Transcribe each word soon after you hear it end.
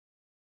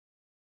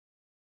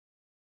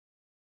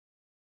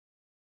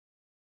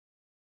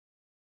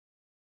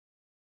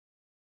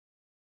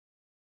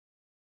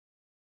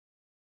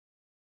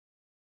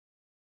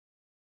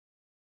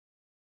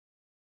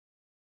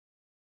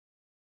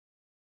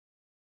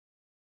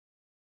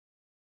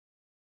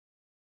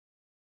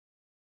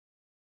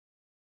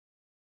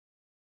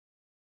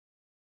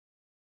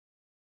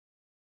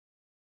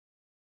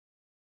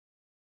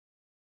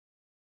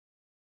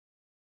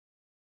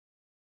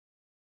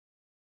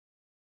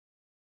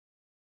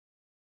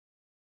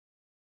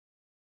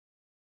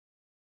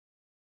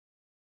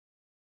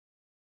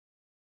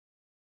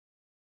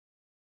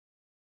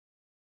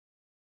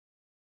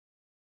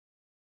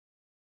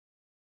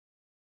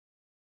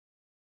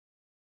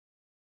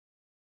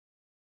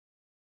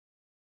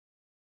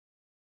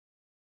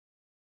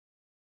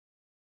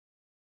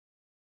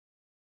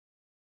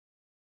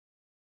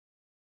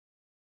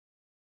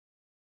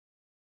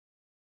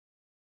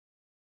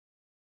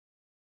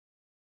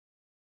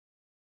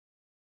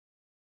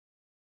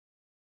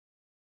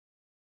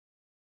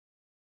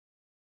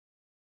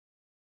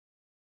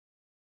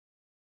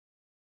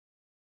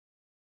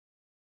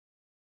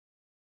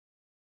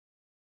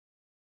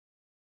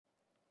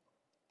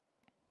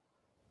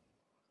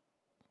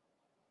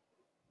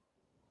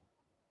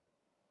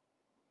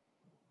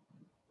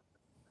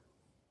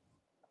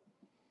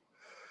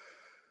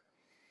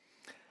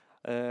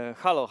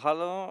Halo,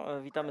 halo,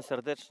 witamy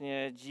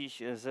serdecznie.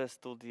 Dziś ze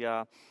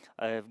studia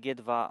w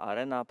G2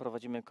 Arena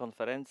prowadzimy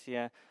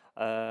konferencję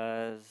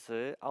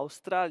z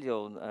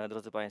Australią,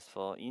 drodzy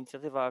Państwo.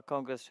 Inicjatywa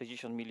Kongres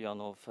 60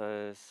 milionów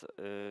z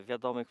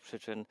wiadomych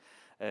przyczyn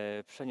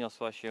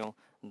przeniosła się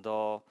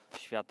do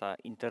świata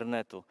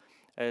internetu.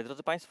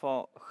 Drodzy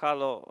Państwo,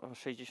 Halo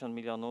 60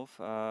 milionów,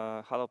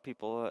 Halo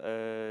People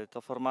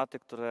to formaty,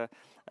 które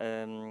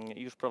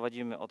już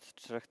prowadzimy od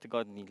 3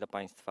 tygodni dla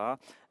Państwa.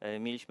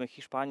 Mieliśmy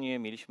Hiszpanię,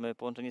 mieliśmy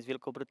połączenie z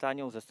Wielką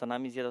Brytanią, ze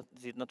Stanami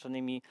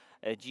Zjednoczonymi.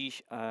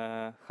 Dziś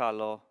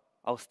Halo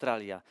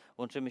Australia.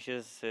 Łączymy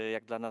się z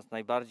jak dla nas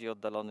najbardziej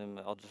oddalonym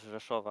od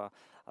Rzeszowa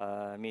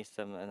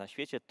miejscem na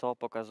świecie. To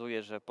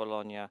pokazuje, że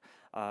Polonia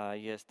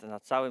jest na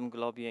całym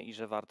globie i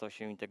że warto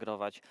się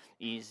integrować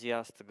i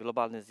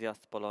globalny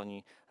zjazd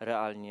Polonii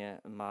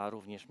realnie ma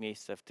również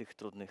miejsce w tych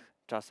trudnych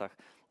czasach.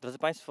 Drodzy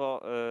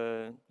Państwo,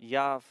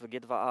 ja w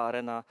G2A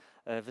Arena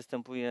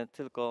występuję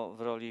tylko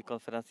w roli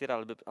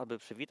konferencjera, aby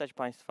przywitać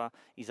Państwa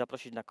i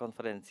zaprosić na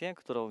konferencję,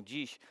 którą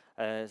dziś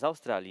z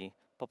Australii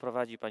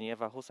poprowadzi pani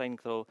Eva Hussain,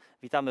 którą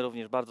witamy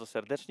również bardzo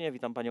serdecznie.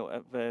 Witam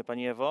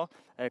pani Ewo.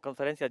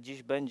 Konferencja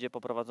dziś będzie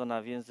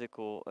poprowadzona w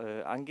języku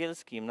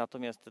angielskim,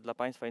 natomiast dla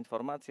Państwa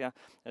informacja,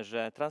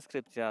 że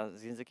transkrypcja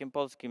z językiem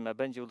polskim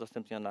będzie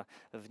udostępniona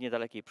w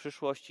niedalekiej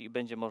przyszłości i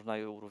będzie można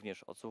ją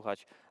również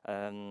odsłuchać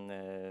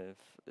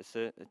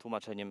z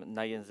tłumaczeniem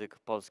na język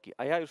polski.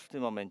 A ja już w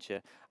tym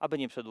momencie, aby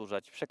nie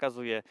przedłużać,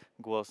 przekazuję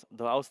głos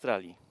do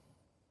Australii.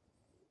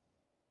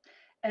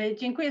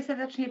 Dziękuję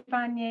serdecznie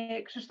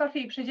panie Krzysztofie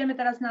i przejdziemy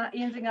teraz na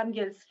język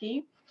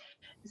angielski.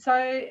 So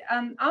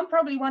I'm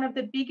probably one of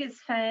the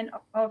biggest fan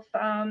of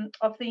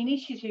the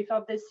initiative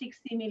of the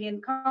 60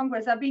 Million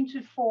Congress. I've been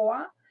to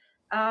 4.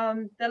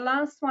 The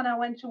last one I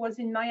went to was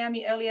in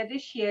Miami earlier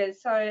this year.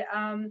 So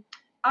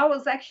I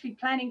was actually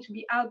planning to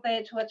be out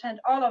there to attend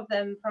all of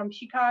them from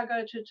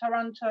Chicago to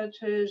Toronto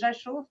to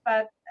Rzeszów,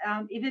 but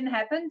it didn't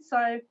happen.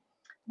 So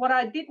what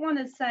I did want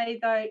to say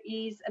though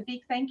is a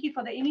big thank you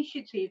for the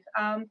initiative.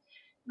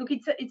 Look,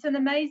 it's an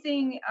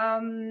amazing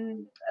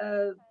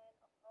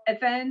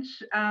event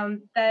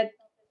that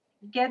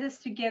gathers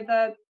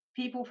together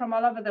people from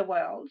all over the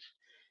world.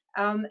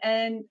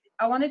 And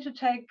I wanted to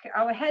take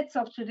our hats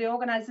off to the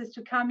organizers,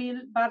 to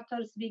Kamil,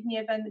 Bartosz,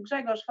 Zbigniew, and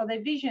Grzegorz for their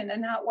vision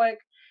and hard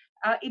work.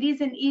 It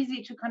isn't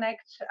easy to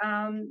connect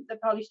the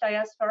Polish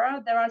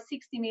diaspora. There are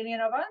 60 million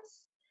of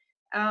us.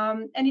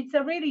 And it's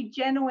a really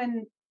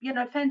genuine,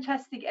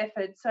 fantastic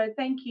effort. So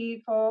thank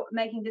you for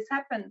making this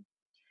happen.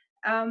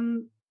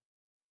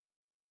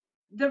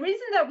 The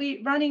reason that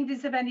we're running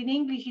this event in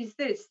English is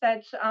this,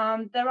 that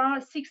there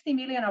are 60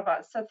 million of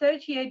us, so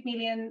 38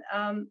 million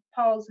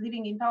Poles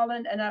living in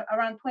Poland and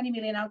around 20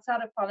 million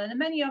outside of Poland, and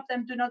many of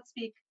them do not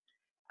speak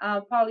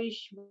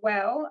Polish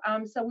well.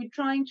 So we're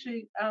trying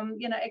to,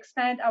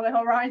 expand our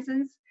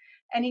horizons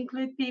and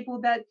include people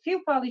that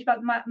feel Polish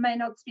but may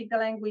not speak the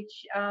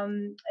language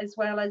as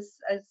well as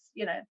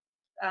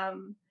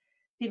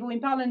people in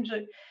Poland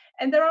do.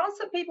 And there are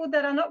also people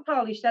that are not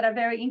Polish that are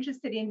very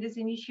interested in this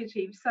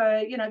initiative.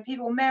 So,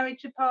 people married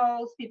to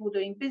Poles, people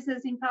doing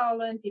business in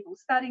Poland, people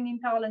studying in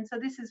Poland. So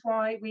this is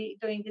why we're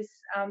doing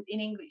this in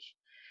English.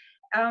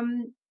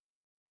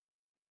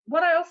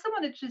 What I also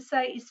wanted to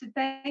say is to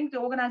thank the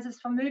organizers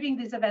for moving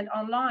this event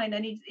online.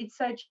 And it's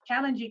so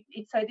challenging,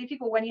 it's so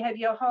difficult when you have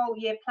your whole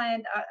year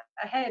planned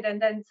ahead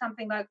and then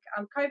something like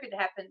COVID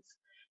happens.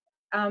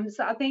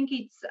 So I think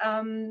it's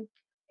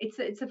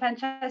a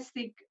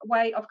fantastic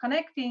way of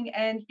connecting,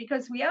 and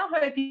because we are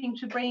hoping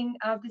to bring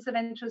this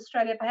event to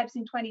Australia perhaps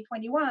in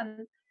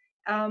 2021,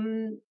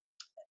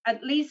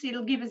 at least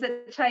it'll give us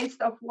a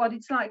taste of what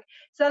it's like.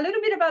 So a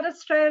little bit about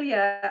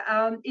Australia.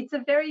 It's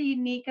a very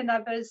unique and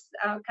diverse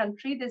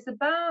country. There's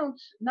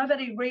about,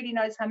 nobody really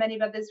knows how many,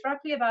 but there's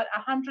roughly about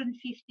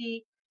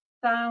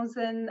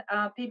 150,000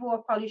 people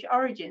of Polish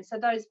origin. So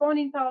those born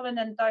in Poland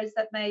and those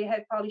that may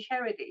have Polish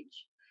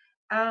heritage.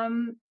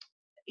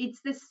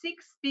 It's the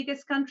 6th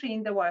biggest country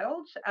in the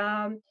world,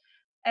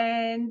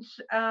 and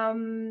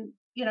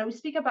we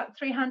speak about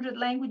 300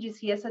 languages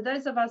here. So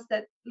those of us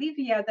that live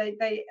here,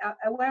 they are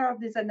aware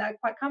of this and are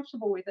quite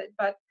comfortable with it.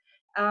 But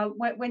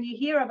when you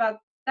hear about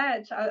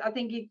that, I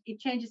think it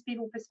changes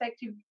people's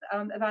perspective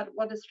about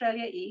what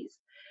Australia is.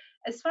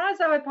 As far as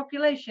our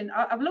population,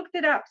 I've looked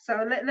it up.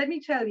 So let me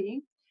tell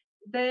you,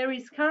 there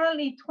is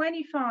currently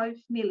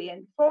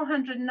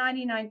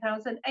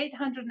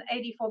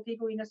 25,499,884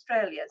 people in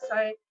Australia.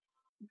 So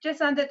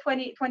just under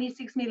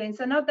 26 million,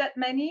 so not that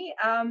many,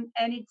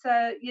 and it's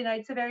a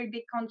very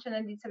big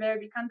continent, it's a very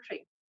big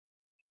country.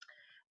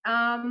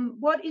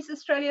 What is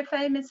Australia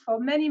famous for?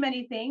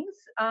 Many things,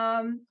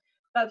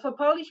 but for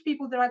Polish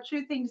people there are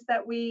 2 things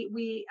that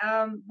we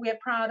are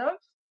proud of.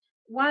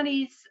 One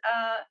is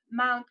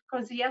Mount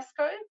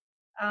Kosciuszko,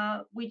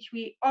 which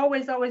we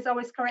always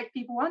correct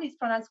people on. It's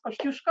pronounced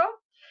Kościuszko.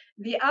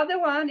 The other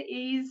one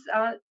is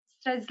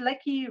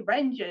Strzelecki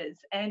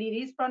Ranges, and it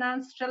is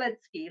pronounced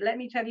Strzelecki. Let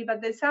me tell you,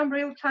 but there's some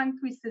real tongue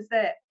twisters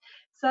there.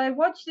 So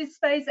watch this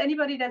space.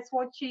 Anybody that's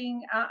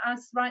watching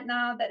us right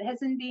now that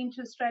hasn't been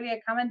to Australia,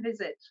 come and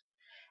visit.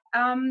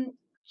 Um,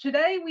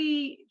 Today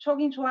we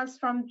talking to us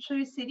from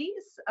two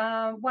cities.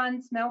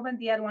 One's Melbourne,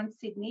 the other one's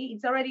Sydney.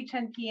 It's already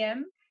 10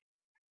 p.m.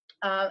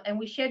 And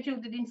we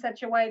scheduled it in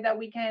such a way that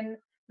we can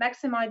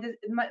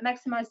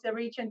maximize the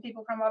reach, and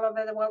people from all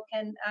over the world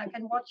can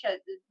watch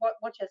us.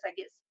 Watch us, I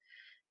guess.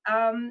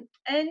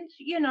 And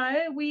you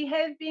know, we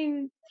have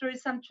been through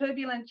some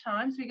turbulent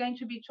times. We're going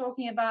to be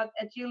talking about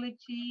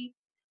agility,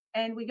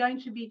 and we're going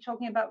to be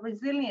talking about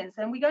resilience,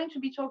 and we're going to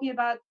be talking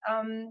about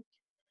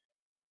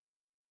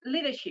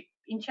leadership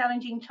in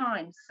challenging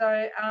times.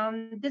 So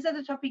these are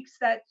the topics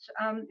that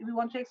we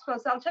want to explore.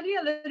 So I'll tell you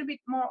a little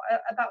bit more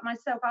about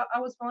myself. I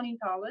was born in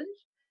Poland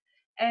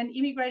and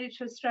immigrated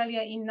to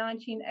Australia in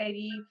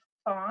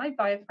 1985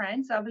 by a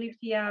friend. So I've lived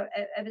here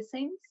ever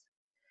since.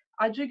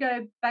 I do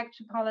go back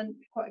to Poland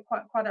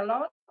quite a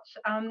lot.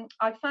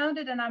 I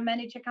founded and I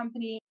manage a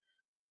company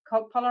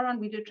called Polaron.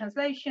 We do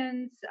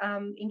translations,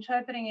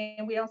 interpreting,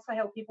 and we also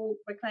help people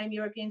reclaim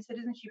European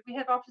citizenship. We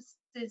have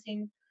offices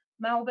in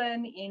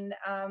Melbourne, in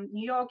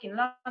New York, in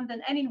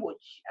London, and in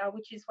Łódź,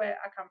 which is where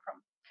I come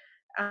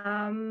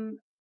from.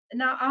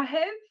 Now, I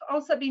have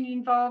also been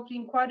involved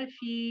in quite a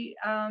few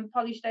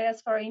Polish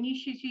diaspora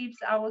initiatives.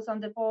 I was on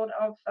the board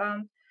of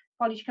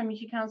Polish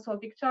Community Council of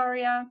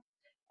Victoria,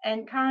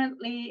 and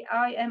currently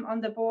I am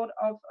on the board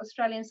of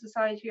Australian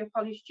Society of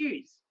Polish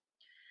Jews.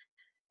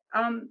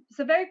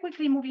 So very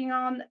quickly moving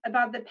on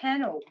about the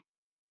panel.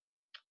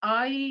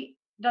 I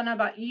don't know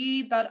about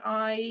you, but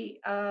I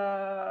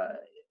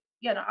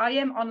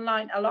am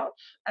online a lot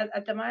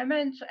at the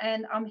moment,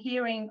 and I'm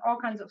hearing all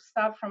kinds of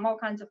stuff from all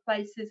kinds of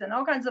places and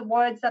all kinds of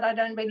words that I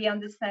don't really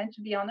understand,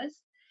 to be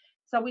honest.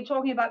 So we're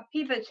talking about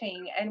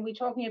pivoting, and we're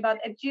talking about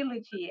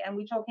agility, and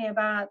we're talking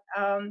about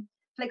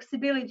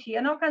flexibility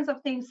and all kinds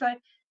of things. So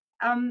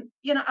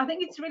I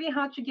think it's really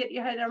hard to get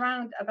your head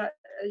around about,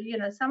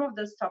 some of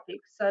those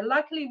topics. So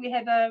luckily we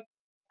have a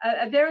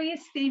very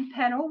esteemed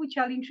panel, which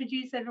I'll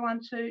introduce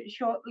everyone to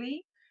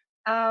shortly,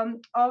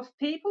 of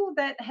people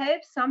that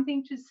have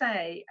something to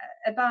say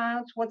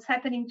about what's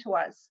happening to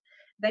us.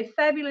 They're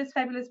fabulous,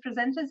 fabulous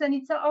presenters, and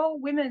it's an all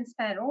women's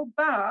panel,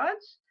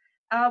 but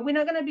we're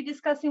not going to be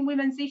discussing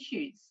women's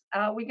issues.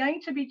 We're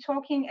going to be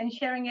talking and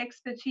sharing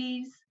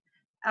expertise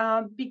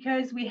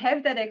because we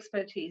have that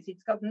expertise.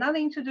 It's got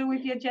nothing to do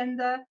with your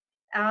gender.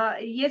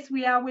 Yes,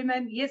 we are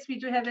women. Yes, we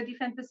do have a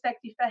different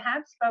perspective,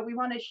 perhaps, but we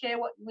want to share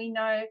what we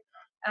know,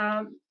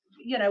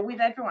 with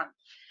everyone.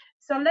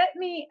 So let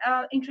me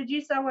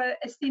introduce our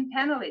esteemed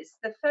panelists.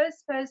 The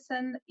first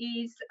person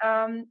is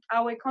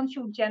our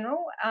Consul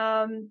General,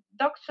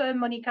 Dr.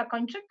 Monika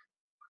Kończyk,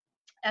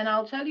 and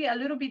I'll tell you a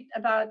little bit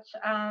about.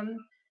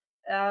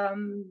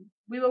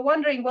 We were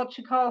wondering what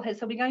to call her,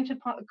 so we're going to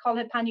call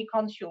her Pani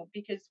Consul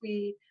because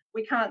we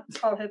can't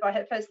call her by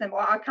her first name,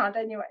 or I can't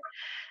anyway.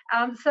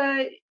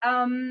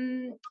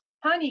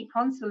 Pani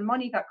Consul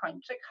Monika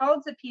Kończyk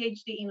holds a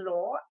PhD in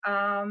law,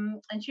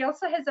 and she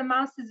also has a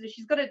master's.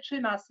 She's got a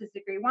 2 master's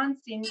degree.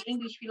 One's in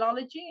English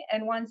philology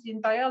and one's in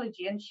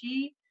biology. And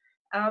she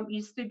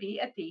used to be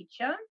a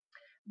teacher.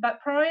 But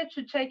prior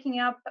to taking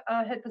up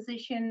her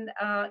position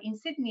in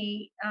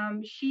Sydney,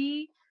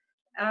 she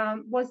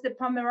was the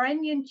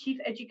Pomeranian Chief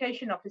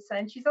Education Officer,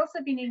 and she's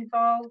also been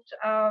involved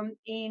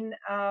in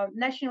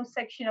National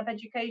Section of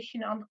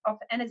Education of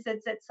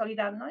NSZZ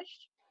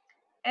Solidarność,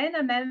 and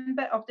a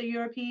member of the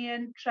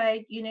European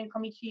Trade Union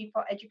Committee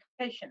for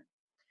Education.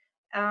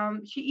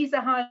 She is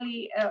a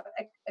highly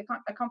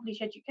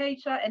accomplished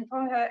educator, and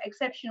for her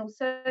exceptional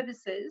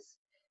services,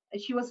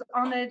 she was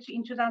honored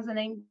in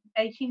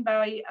 2018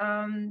 by,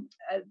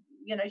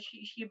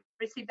 she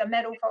received a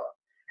medal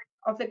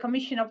of the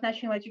Commission of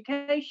National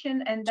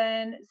Education, and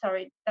then,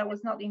 sorry, that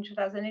was not in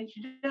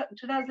 2018.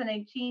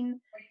 2018,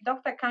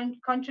 Dr.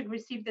 Kończyk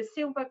received the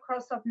Silver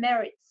Cross of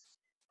Merits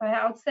for her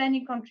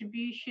outstanding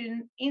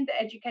contribution in the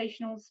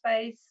educational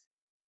space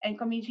and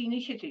community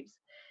initiatives.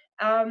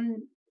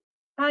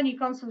 Pani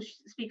Consul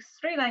speaks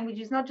 3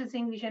 languages, not just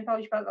English and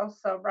Polish, but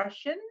also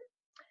Russian.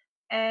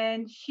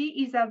 And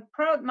she is a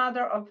proud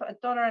mother of a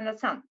daughter and a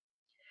son.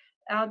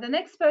 The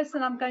next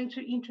person I'm going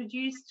to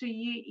introduce to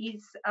you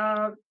is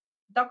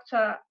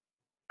Dr.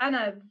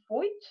 Anna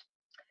Voigt.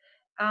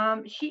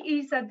 She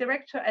is a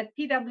director at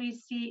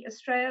PwC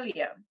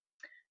Australia.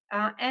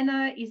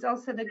 Anna is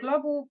also the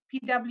Global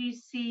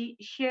PwC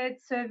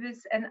Shared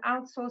Service and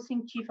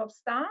Outsourcing Chief of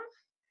Staff.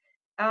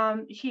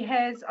 She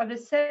has over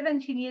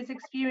 17 years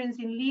experience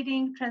in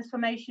leading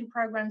transformation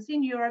programs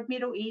in Europe,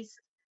 Middle East,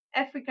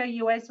 Africa,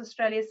 US,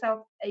 Australia,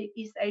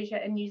 Southeast Asia,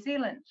 and New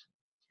Zealand.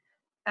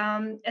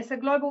 As a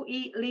global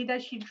leader,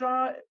 she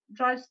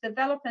drives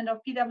development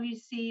of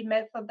PwC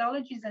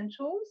methodologies and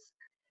tools,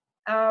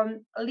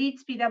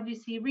 leads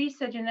PwC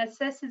research, and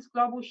assesses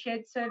global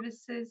shared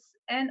services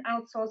and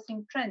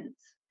outsourcing trends.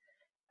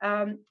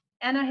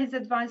 Anna has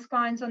advised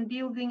clients on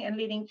building and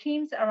leading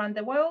teams around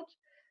the world.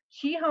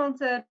 She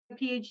holds a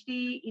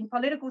PhD in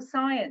political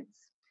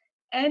science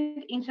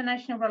and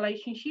international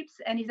relationships,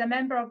 and is a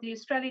member of the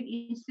Australian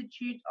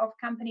Institute of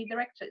Company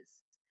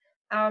Directors.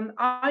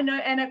 I know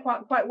Anna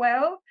quite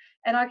well,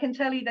 and I can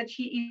tell you that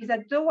she is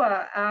a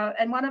doer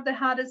and one of the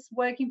hardest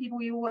working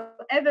people you will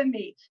ever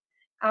meet,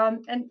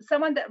 and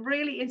someone that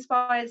really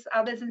inspires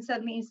others and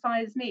certainly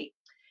inspires me.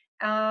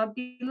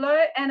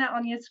 Below Anna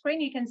on your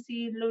screen, you can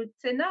see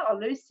Lucena or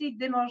Lucy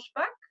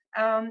Demorsbach.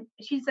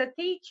 She's a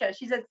teacher.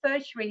 She's a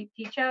tertiary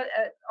teacher,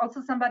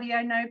 also somebody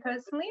I know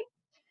personally.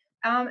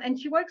 And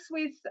she works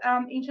with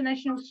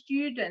international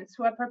students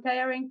who are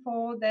preparing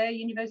for their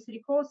university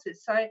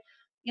courses. So,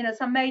 you know,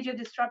 some major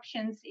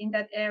disruptions in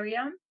that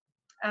area.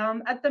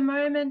 At the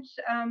moment,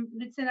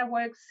 Lucina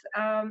works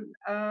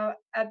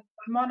at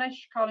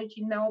Monash College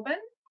in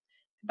Melbourne,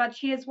 but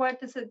she has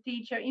worked as a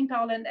teacher in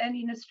Poland and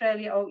in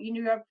Australia or in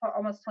Europe for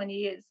almost 20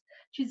 years.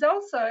 She's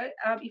also,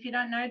 if you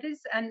don't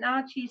notice, an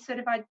RT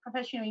certified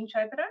professional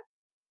interpreter,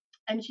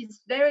 and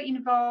she's very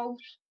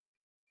involved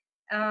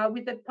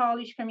with the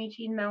Polish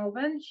community in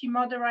Melbourne. She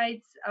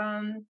moderates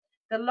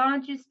the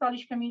largest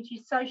Polish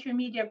community social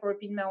media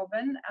group in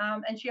Melbourne,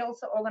 and she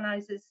also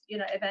organizes, you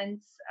know,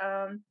 events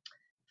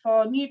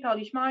for new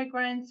Polish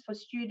migrants, for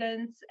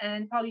students,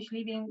 and Polish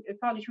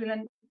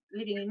women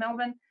living in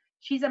Melbourne.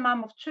 She's a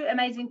mum of 2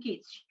 amazing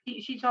kids.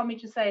 She told me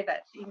to say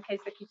that in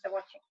case the kids are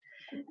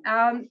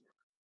watching.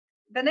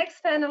 The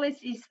next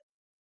panelist is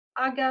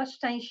Aga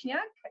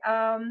Steinschniak.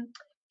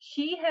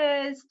 She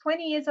has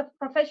 20 years of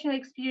professional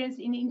experience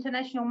in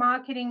international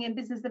marketing and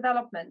business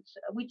development,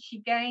 which she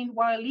gained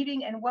while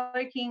living and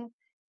working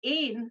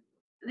in,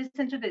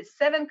 listen to this,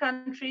 7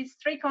 countries,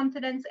 3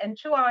 continents, and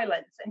 2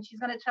 islands. And she's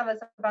going to tell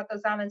us about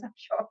those islands, I'm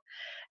sure.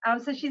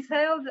 So she's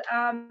held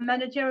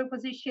managerial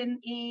position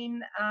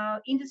in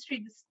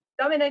industries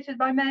dominated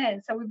by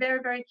men. So we're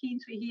very, very keen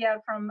to hear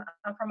from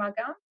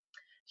Aga.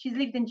 She's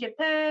lived in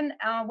Japan,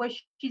 where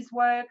she's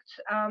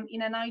worked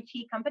in an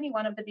IT company,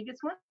 one of the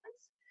biggest ones.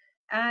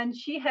 And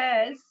she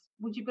has,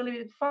 would you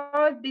believe it,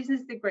 5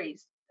 business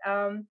degrees.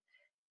 And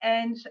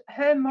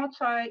her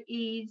motto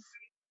is,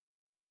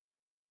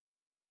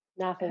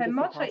 nothing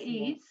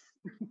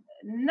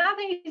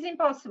is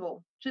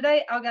impossible.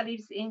 Today, Aga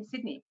lives in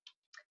Sydney.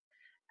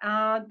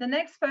 The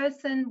next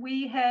person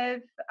we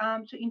have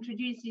to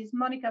introduce is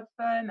Monica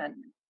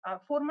Furman.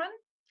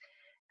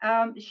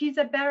 She's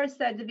a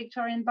barrister at the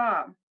Victorian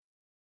Bar,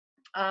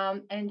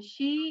 and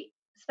she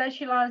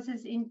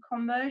specializes in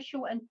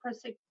commercial and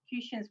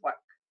prosecutions work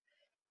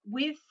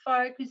with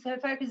focus. Her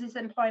focus is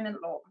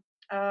employment law.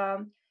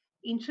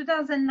 In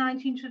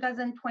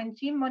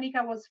 2019-2020,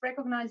 Monica was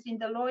recognized in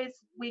the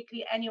Lawyers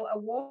Weekly Annual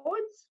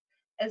Awards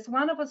as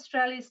one of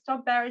Australia's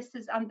top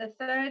barristers under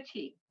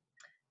 30.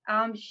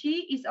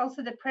 She is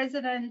also the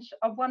president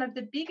of one of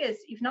the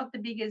biggest, if not the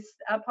biggest,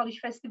 Polish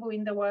festival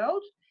in the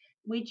world,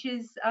 which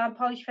is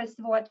Polish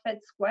Festival at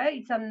Fed Square.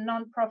 It's a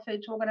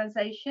non-profit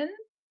organization,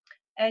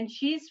 and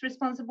she's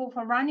responsible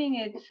for running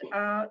it.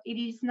 It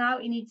is now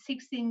in its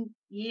 16th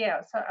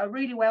year, so a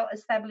really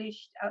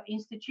well-established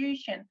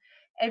institution.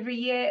 Every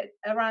year,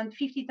 around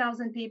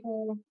 50,000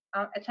 people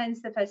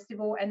attends the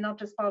festival, and not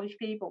just Polish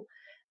people.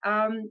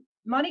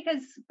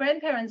 Monica's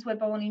grandparents were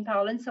born in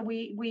Poland, so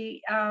when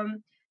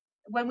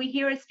we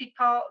hear her speak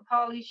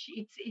Polish,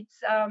 it's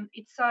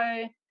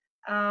so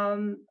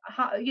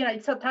you know,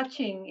 it's so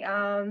touching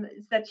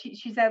that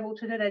she's able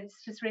to do that.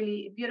 It's just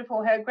really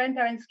beautiful. Her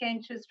grandparents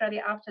came to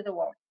Australia after the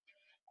war.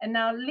 And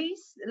now,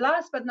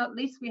 last but not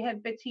least, we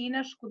have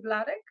Bettina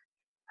Skudlarek.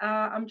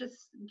 I'm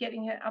just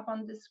getting her up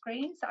on the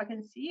screen so I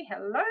can see.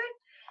 Hello.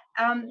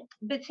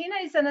 Bettina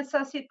is an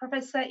associate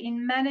professor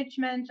in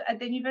management at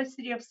the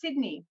University of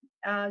Sydney,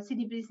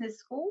 Sydney Business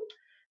School.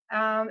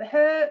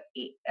 Her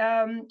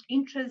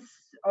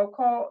interests or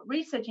core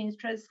research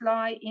interests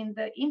lie in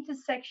the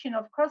intersection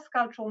of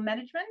cross-cultural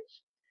management,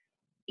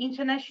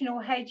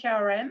 international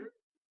HRM,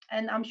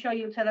 and I'm sure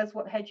you'll tell us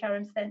what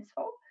HRM stands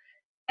for,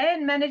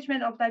 and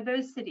management of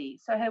diversity.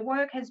 So her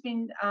work has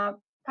been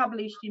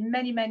published in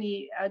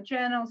many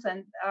journals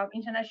and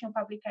international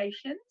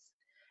publications.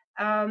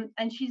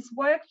 And she's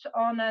worked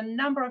on a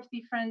number of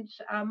different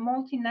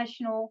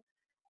multinational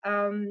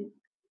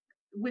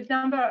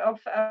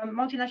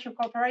multinational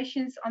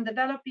corporations on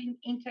developing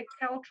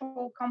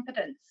intercultural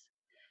competence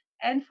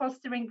and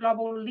fostering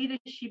global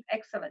leadership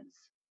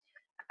excellence.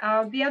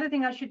 The other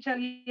thing I should tell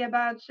you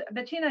about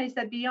Bettina is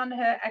that beyond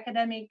her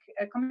academic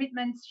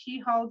commitments, she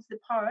holds the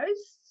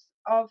post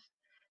of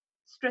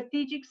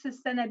Strategic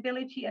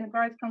Sustainability and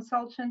Growth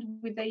Consultant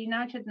with the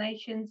United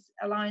Nations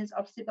Alliance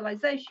of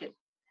Civilization.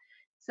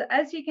 So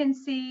as you can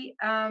see,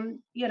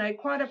 you know,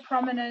 quite a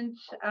prominent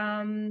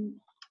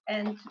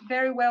and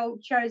very well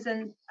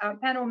chosen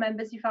panel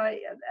members, if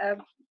I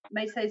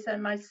may say so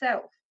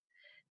myself.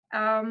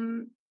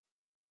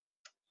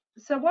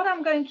 So what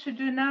I'm going to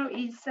do now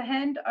is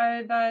hand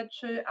over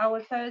to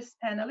our first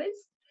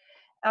panelist.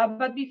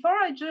 But before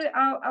I do,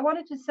 I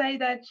wanted to say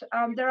that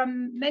there are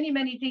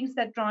many things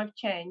that drive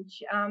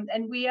change.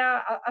 And we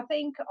are, I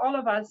think all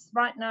of us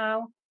right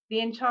now, the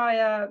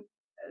entire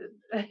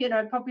you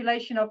know,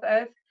 population of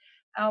Earth,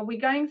 we're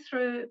going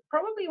through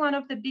probably one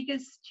of the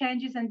biggest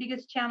changes and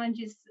biggest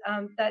challenges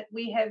that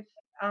we have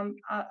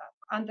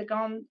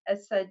undergone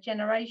as a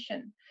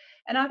generation.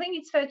 And I think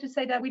it's fair to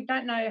say that we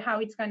don't know how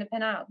it's going to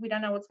pan out. We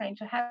don't know what's going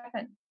to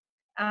happen.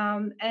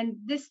 And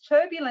this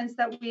turbulence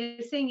that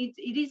we're seeing,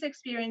 it is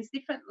experienced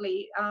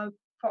differently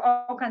for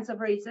all kinds of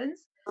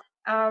reasons.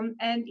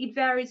 And it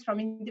varies from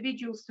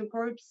individuals to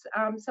groups.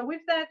 So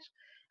with that,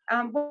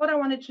 what I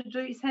wanted to do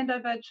is hand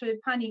over to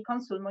Pani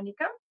Consul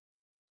Monica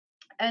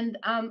and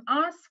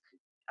ask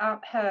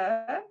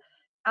her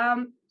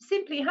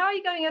simply, how are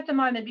you going at the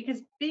moment?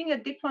 Because being a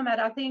diplomat,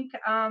 I think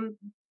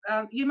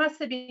you must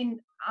have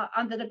been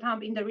under the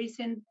pump in the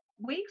recent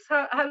weeks.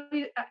 Have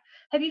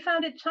you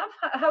found it tough?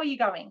 How are you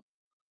going?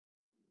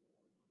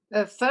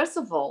 First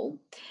of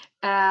all,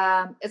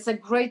 it's a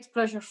great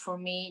pleasure for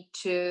me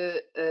to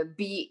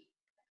be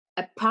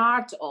a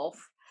part of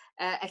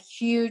a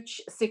huge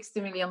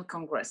 60 million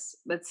Congress.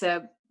 That's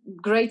a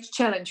great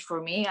challenge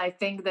for me. I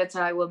think that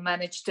I will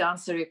manage to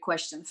answer your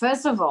question.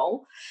 First of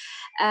all,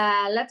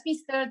 let me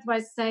start by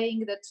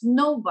saying that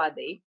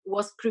nobody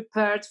was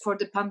prepared for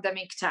the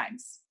pandemic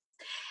times.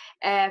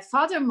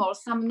 Furthermore,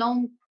 some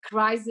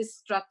non-crisis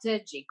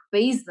strategic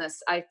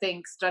business, I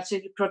think,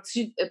 strategic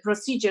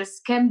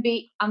procedures can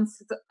be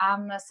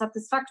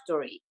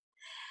unsatisfactory.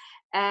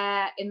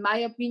 In my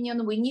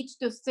opinion, we need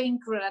to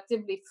think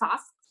relatively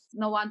fast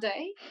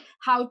nowadays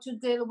how to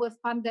deal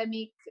with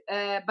pandemic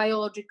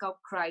biological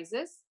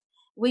crisis.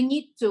 We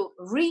need to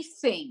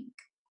rethink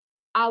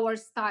our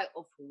style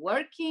of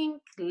working,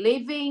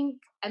 living,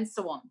 and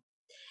so on.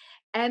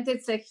 And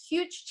it's a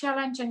huge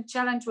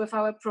challenge with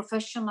our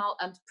professional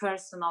and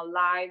personal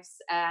lives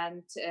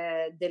and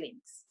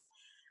dealings.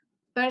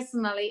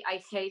 Personally,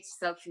 I hate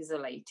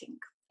self-isolating.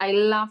 I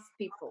love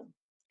people.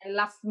 I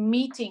love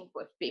meeting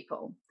with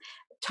people,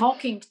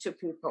 talking to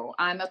people.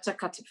 I'm a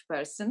talkative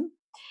person.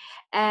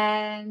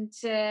 And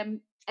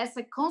as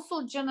a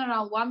consul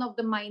general, one of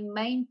my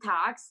main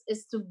tasks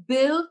is to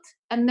build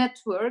a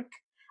network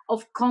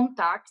of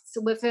contacts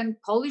within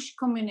Polish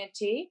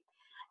community.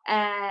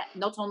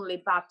 Not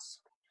only, but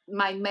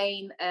my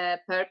main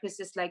purpose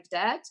is like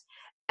that,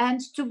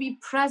 and to be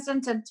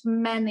present at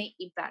many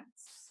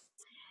events.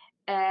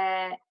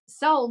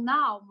 So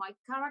now my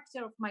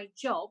character of my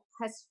job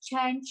has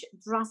changed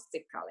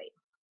drastically.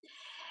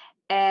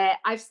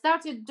 I've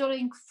started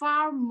doing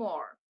far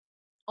more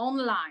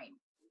online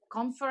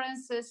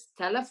conferences,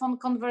 telephone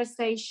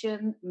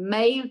conversation,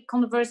 mail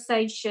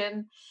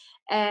conversation,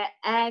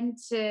 and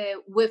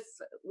with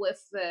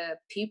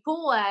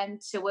people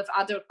and with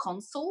other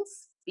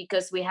consuls,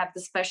 because we have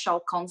the special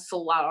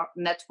consular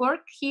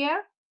network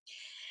here.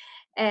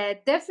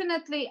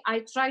 Definitely,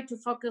 I try to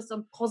focus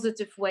on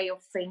positive way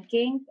of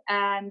thinking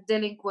and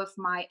dealing with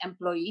my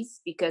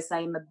employees, because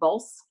I'm a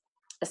boss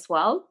as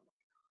well.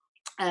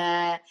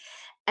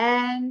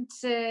 And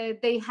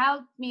they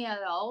helped me a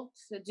lot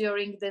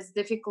during these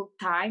difficult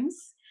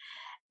times.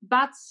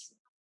 But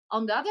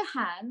on the other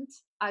hand,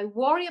 I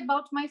worry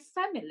about my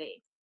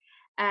family.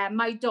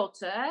 My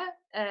daughter,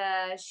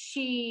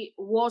 she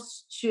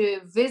was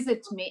to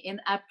visit me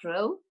in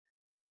April,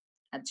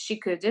 and she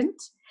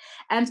couldn't.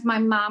 And my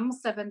mom,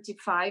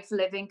 75,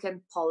 living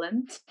in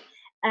Poland,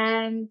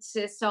 and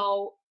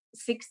so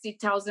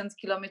 60,000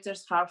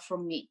 kilometers far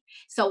from me.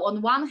 So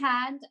on one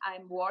hand,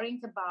 I'm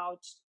worrying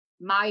about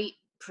my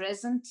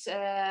present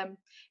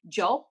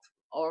job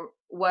or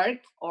work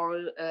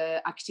or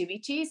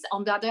activities.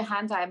 On the other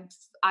hand,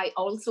 I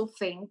also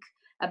think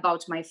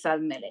about my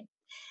family.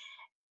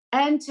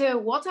 And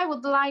what I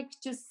would like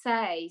to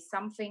say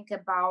something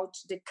about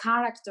the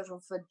character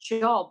of a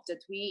job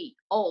that we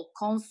all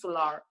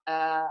consular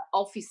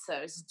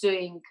officers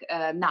doing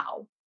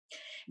now.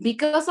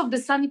 Because of the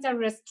sanitary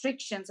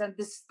restrictions and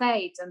the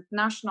state and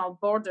national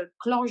border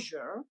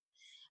closure,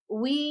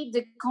 we,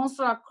 the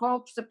consular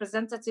corps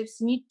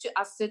representatives, need to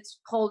assist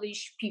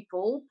Polish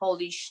people,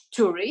 Polish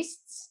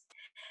tourists,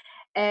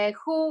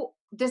 who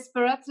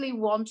desperately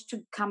want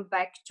to come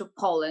back to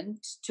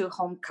Poland, to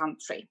home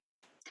country.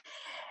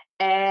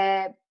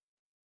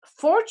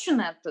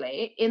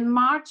 Fortunately, in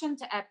March and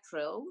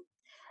April,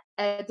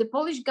 the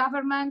Polish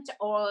government,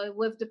 or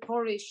with the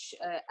Polish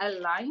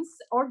airlines,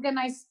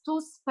 organized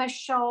two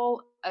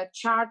special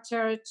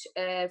chartered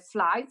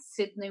flights,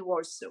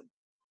 Sydney-Warsaw.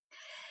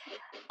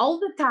 All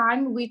the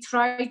time, we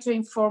try to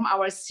inform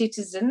our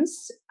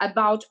citizens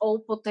about all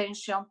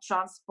potential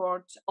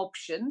transport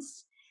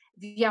options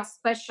via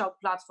special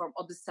platform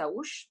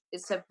Odyseusz.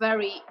 It's a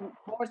very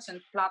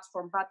important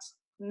platform, but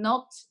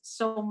not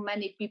so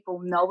many people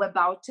know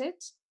about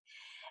it.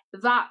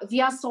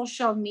 Via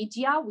social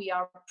media, we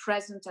are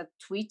present at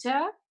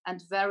Twitter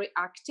and very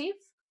active.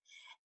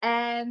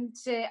 And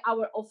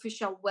our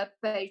official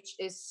webpage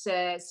is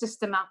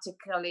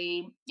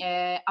systematically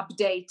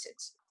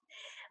updated.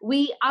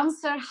 We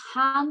answer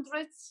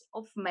hundreds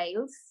of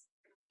mails,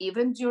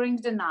 even during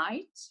the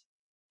night,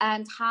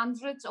 and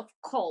hundreds of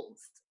calls,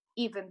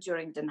 even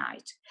during the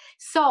night.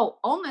 So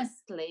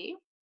honestly,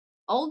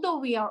 although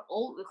we are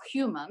all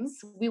humans,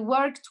 we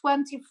work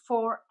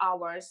 24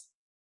 hours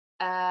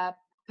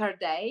per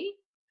day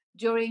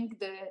during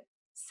the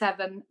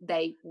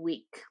 7-day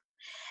week.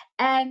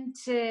 And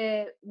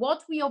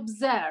what we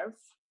observe,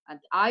 and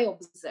I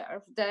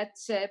observe, that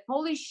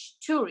Polish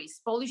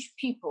tourists, Polish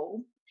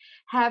people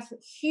have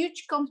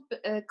huge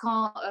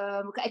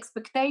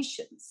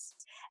expectations,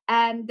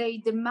 and they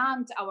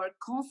demand our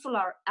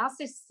consular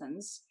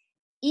assistance,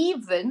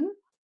 even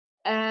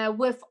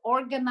with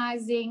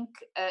organizing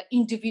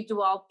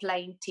individual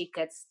plane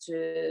tickets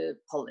to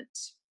Poland.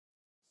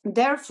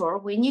 Therefore,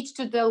 we need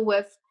to deal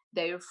with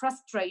their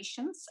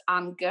frustrations,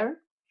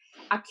 anger,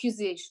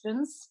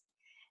 accusations.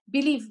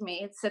 Believe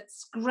me, it's a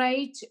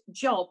great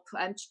job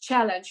and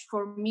challenge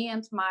for me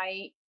and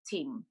my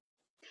team.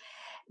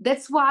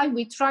 That's why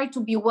we try to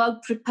be well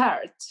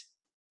prepared.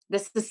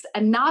 This is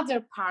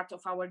another part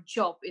of our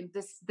job in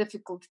this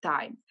difficult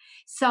time.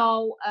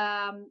 So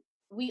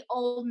we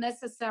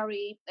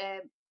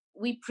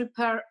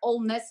prepare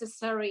all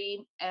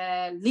necessary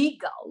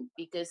legal,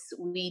 because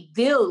we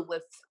deal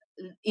with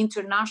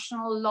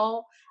international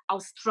law,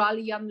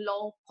 Australian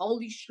law,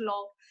 Polish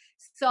law.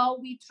 So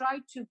we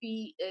try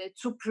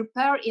to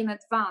prepare in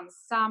advance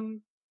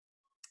some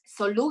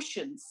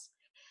solutions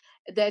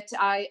that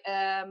I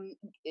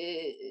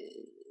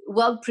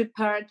well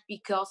prepared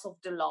because of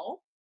the law.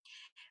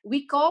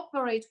 We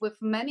cooperate with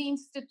many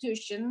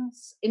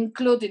institutions,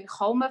 including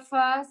Home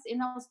Affairs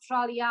in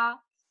Australia,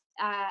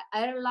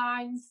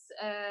 airlines,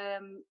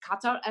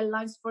 Qatar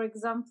Airlines, for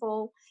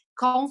example,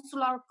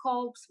 consular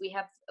corps.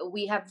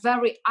 We have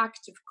very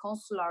active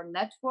consular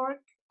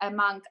network.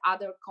 Among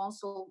other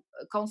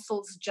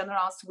consuls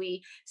generals,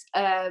 we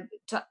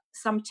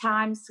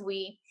sometimes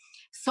we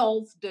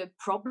solve the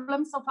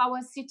problems of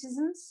our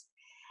citizens.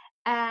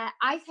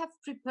 I have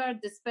prepared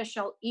the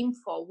special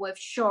info with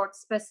short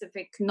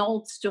specific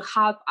notes to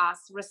help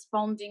us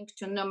responding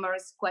to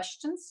numerous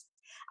questions.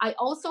 I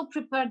also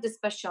prepared the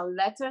special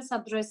letters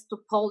addressed to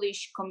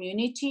Polish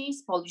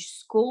communities, Polish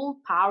school,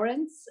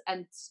 parents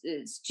and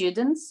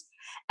students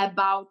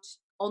about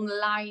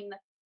online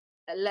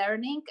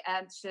learning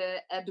and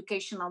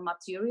educational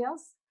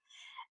materials.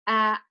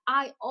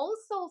 I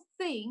also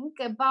think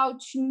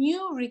about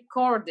new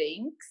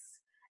recordings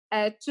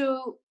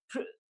to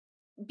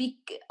be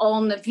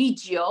on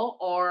video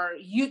or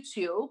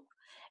YouTube,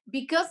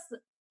 because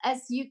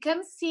as you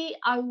can see,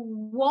 I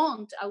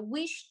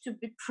wish to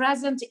be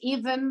present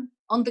even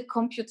on the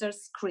computer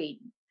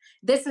screen.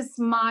 This is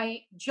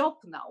my job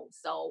now.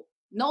 So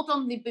not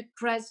only be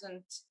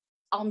present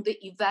on the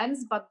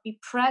events, but be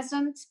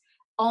present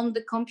on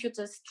the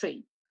computer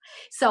screen.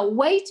 So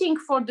waiting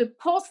for the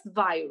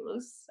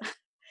post-virus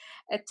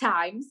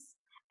times,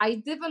 I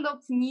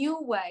developed new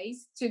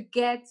ways to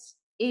get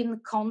in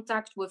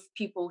contact with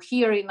people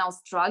here in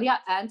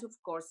Australia and of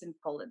course in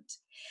Poland.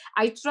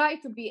 I try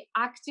to be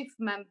active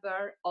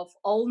member of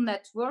all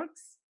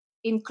networks,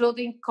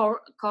 including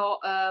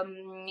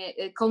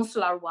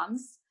consular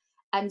ones,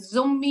 and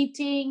Zoom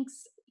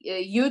meetings,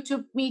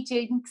 YouTube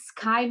meetings,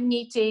 Skype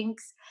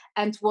meetings,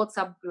 and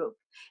WhatsApp group.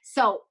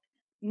 So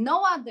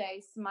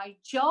nowadays, my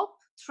job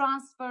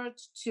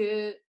transferred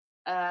to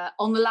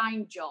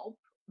online job,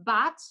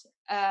 but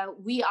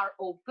we are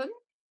open.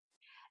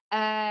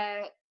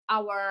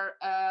 Our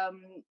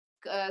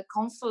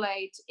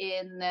consulate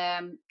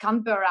in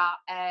Canberra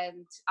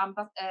and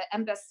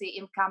embassy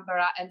in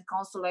Canberra and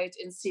consulate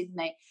in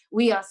Sydney,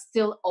 we are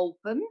still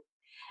open.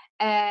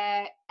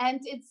 And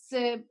it's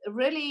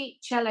really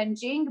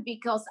challenging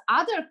because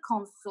other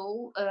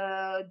consul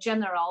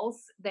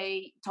generals,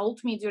 they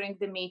told me during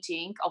the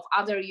meeting of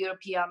other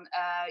European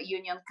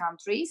Union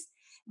countries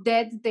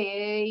that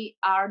they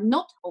are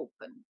not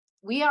open.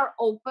 We are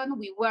open,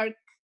 we work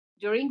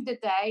during the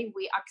day,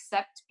 we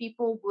accept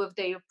people with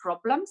their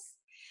problems.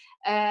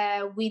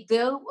 We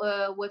deal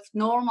with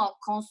normal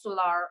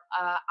consular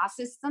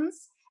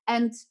assistance,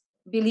 and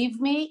believe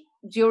me,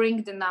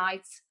 during the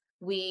nights,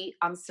 we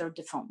answer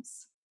the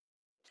phones.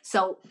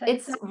 So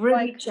it's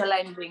really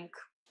challenging.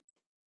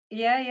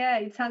 Yeah,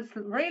 it sounds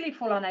really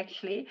full on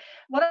actually.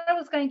 What I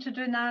was going to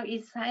do now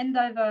is hand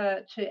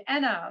over to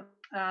Anna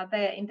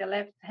there in the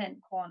left-hand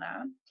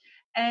corner.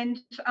 And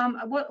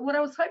what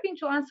I was hoping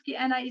to ask you,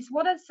 Anna, is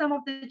what are some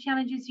of the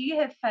challenges you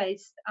have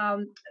faced,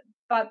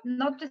 but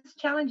not just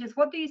challenges,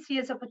 what do you see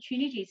as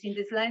opportunities in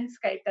this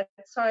landscape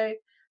that's so,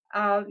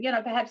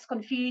 perhaps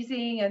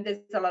confusing, and there's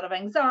a lot of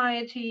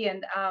anxiety,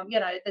 and,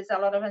 there's a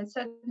lot of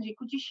uncertainty.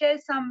 Could you share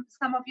some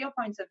of your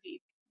points of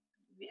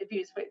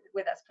views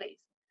with us, please?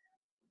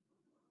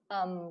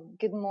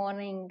 Good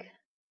morning,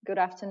 good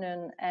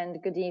afternoon,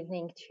 and good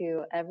evening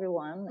to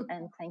everyone.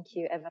 And thank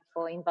you, Eva,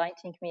 for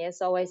inviting me.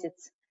 As always,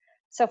 it's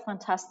so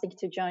fantastic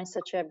to join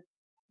such a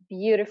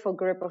beautiful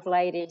group of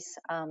ladies,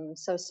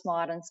 so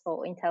smart and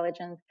so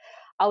intelligent.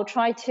 I'll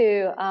try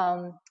to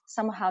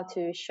somehow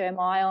to share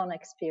my own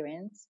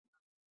experience.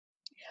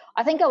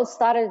 I think I'll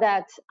start at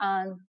that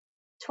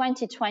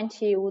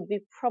 2020 would be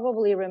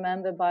probably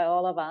remembered by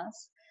all of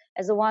us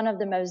as one of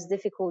the most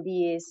difficult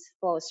years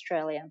for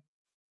Australia.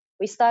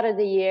 We started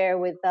the year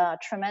with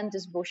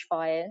tremendous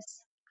bushfires.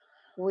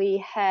 We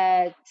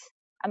had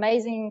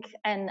amazing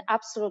and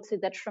absolutely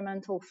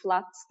detrimental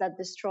floods that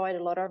destroyed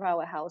a lot of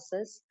our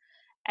houses.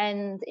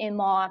 And in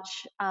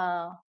March,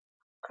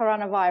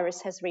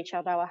 coronavirus has reached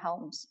out our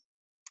homes.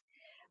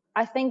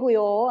 I think we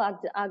all,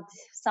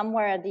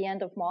 somewhere at the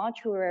end of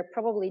March, we were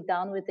probably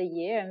done with the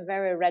year and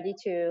very ready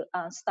to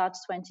start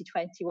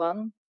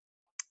 2021.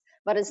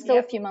 But it's still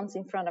a few months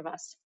in front of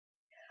us.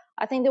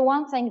 I think the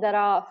one thing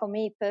that for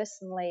me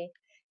personally,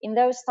 in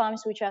those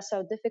times which are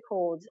so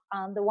difficult,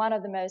 the one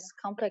of the most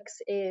complex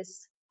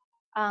is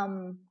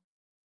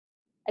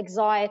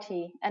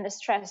anxiety and the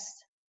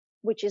stress,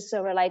 which is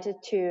related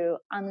to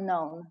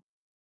unknown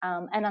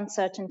and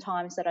uncertain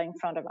times that are in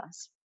front of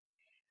us.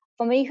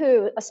 For me,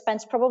 who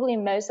spends probably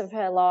most of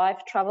her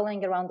life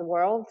traveling around the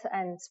world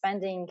and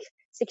spending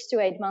 6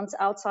 to 8 months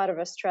outside of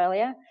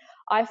Australia,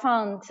 I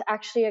found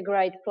actually a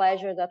great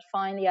pleasure that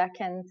finally I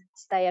can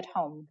stay at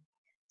home.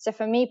 So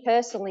for me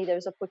personally,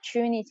 those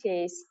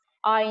opportunities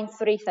are in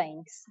three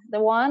things. The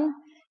one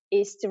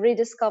is to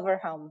rediscover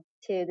home,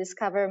 to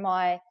discover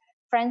my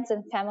friends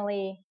and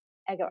family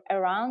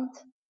around,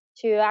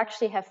 to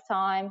actually have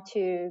time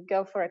to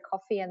go for a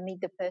coffee and meet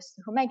the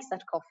person who makes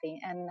that coffee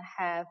and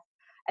have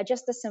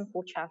just a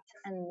simple chat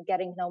and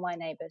getting to know my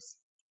neighbors.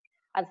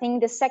 I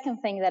think the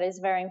second thing that is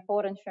very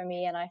important for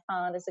me, and I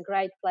found is a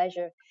great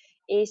pleasure,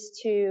 is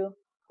to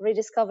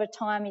rediscover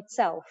time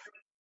itself,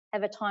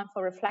 have a time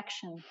for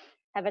reflection,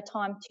 have a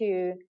time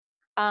to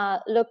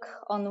look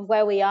on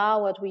where we are,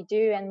 what we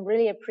do, and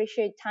really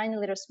appreciate tiny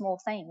little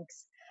small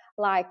things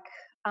like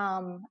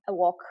a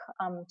walk.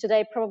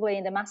 Today, probably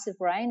in the massive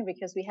rain,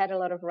 because we had a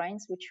lot of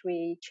rains, which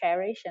we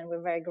cherish and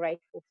we're very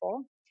grateful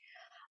for.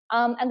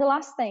 And the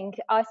last thing,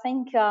 I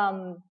think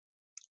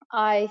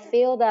I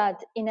feel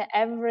that in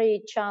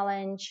every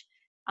challenge,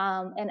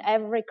 in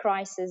every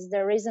crisis,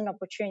 there is an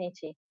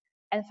opportunity.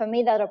 And for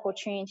me, that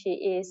opportunity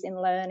is in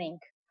learning.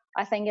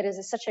 I think it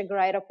is such a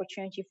great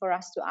opportunity for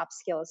us to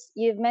upskills.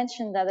 You've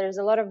mentioned that there's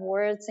a lot of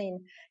words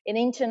in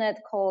internet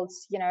called,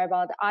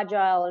 about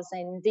agiles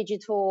and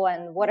digital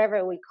and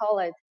whatever we call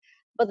it.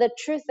 But the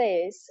truth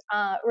is,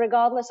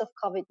 regardless of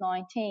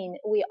COVID-19,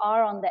 we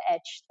are on the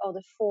edge of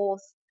the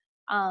fourth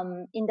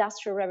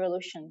industrial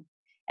revolution.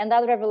 And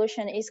that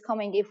revolution is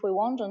coming if we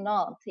want or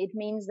not. It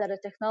means that the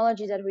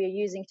technology that we are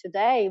using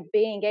today,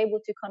 being able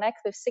to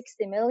connect with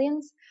 60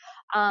 millions,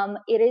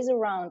 it is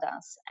around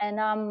us. And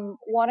I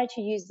wanted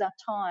to use that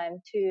time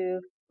to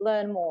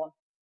learn more,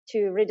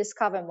 to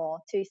rediscover more,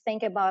 to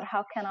think about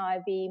how can I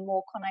be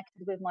more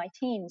connected with my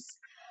teams?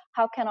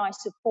 How can I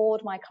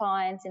support my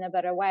clients in a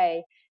better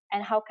way?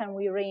 And how can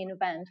we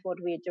reinvent what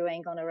we're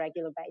doing on a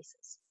regular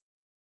basis?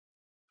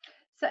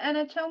 So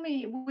Anna, tell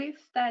me, with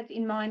that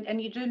in mind,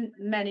 and you do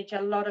manage a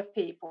lot of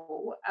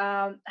people,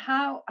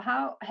 how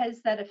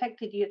has that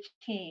affected your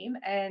team?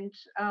 And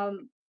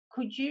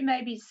could you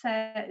maybe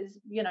say,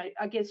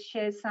 I guess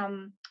share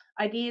some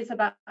ideas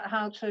about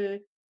how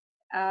to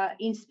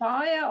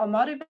inspire or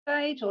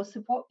motivate or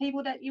support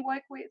people that you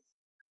work with?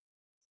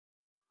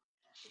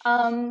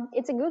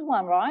 It's a good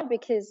one, right?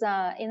 Because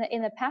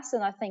in the past,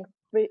 and I think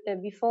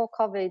before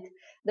COVID,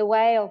 the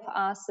way of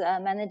us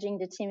managing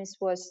the teams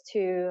was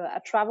to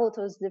travel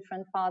to those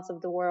different parts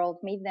of the world,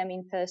 meet them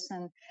in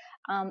person,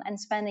 and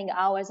spending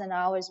hours and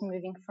hours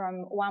moving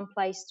from one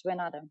place to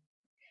another.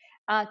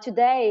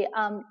 Today,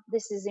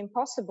 this is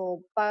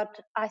impossible, but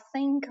I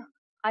think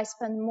I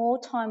spend more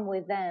time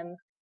with them,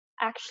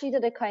 actually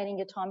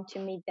dedicating a time to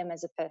meet them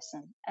as a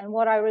person. And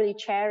what I really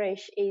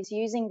cherish is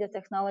using the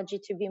technology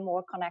to be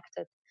more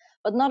connected,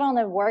 but not on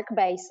a work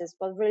basis,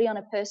 but really on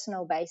a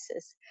personal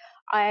basis.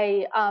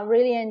 I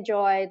really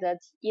enjoy that,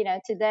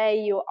 today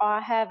you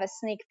have a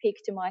sneak peek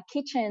to my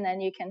kitchen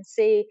and you can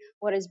see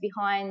what is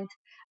behind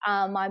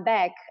my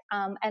back.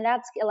 And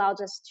that's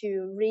allowed us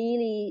to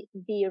really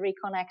be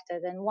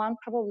reconnected. And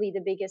probably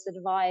the biggest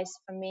advice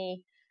for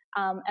me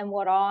and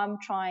what I'm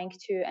trying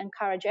to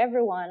encourage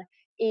everyone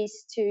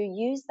is to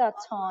use that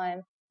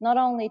time not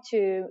only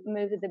to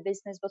move the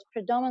business, but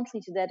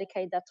predominantly to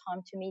dedicate that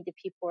time to meet the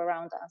people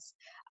around us,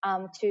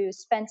 to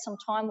spend some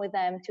time with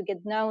them, to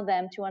get to know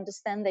them, to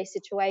understand their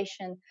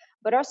situation,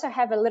 but also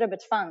have a little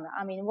bit fun.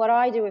 I mean, what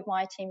I do with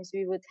my teams,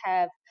 we would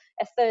have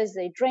a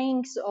Thursday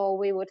drinks, or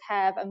we would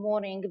have a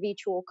morning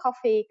virtual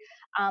coffee.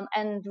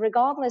 And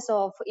regardless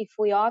of if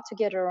we are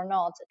together or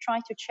not, try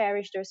to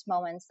cherish those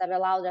moments that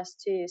allowed us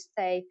to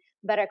stay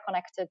better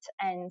connected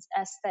and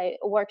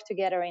work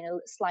together in a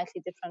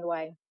slightly different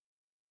way.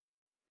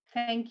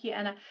 Thank you,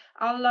 Anna.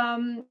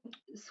 I'll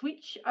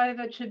switch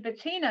over to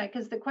Bettina,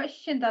 because the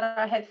question that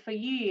I have for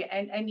you,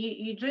 and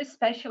you do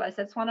specialize,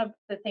 that's one of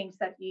the things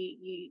that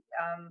you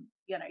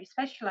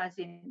specialize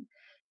in,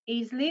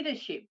 is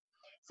leadership.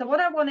 So what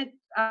I wanted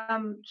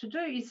to do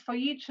is for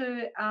you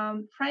to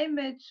frame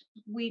it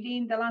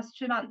within the last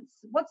 2 months.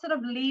 What sort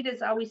of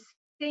leaders are we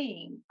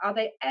seeing? Are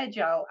they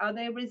agile? Are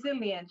they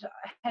resilient?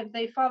 Have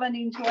they fallen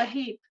into a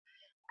heap?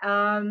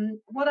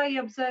 What are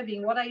you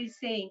observing? What are you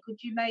seeing?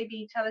 Could you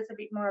maybe tell us a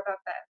bit more about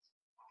that?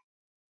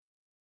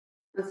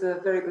 That's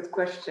a very good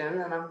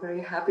question, and I'm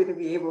very happy to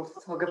be able to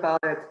talk about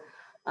it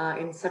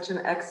in such an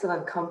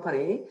excellent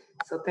company.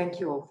 So thank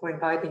you for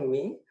inviting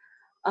me.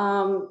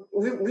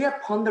 We are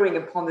pondering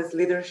upon this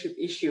leadership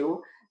issue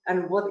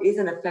and what is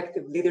an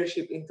effective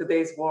leadership in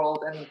today's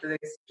world and in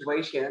today's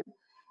situation.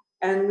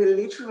 And we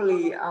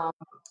literally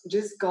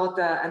just got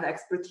an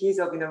expertise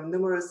of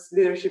numerous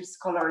leadership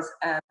scholars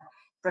and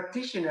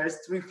practitioners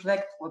to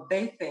reflect what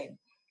they think.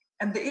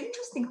 And the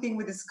interesting thing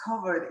we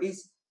discovered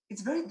is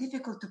it's very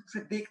difficult to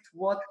predict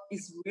what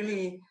is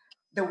really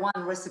the one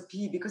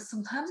recipe, because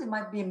sometimes it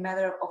might be a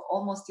matter of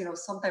almost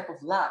some type of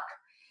luck.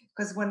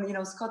 Because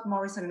when Scott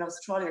Morrison in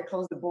Australia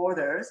closed the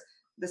borders,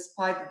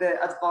 despite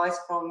the advice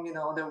from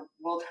the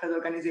World Health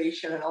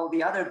Organization and all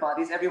the other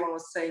bodies, everyone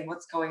was saying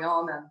what's going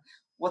on and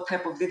what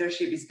type of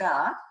leadership is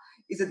that?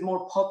 Is it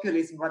more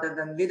populism rather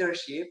than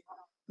leadership?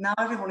 Now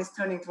everyone is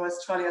turning to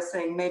Australia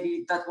saying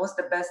maybe that was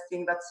the best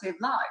thing that saved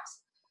lives.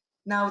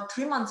 Now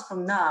 3 months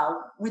from now,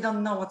 we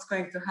don't know what's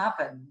going to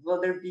happen. Will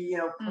there be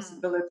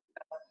possibility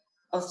that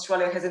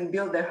Australia hasn't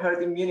built the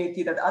herd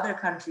immunity that other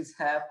countries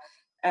have,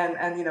 and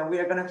we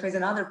are going to face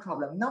another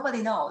problem?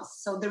 Nobody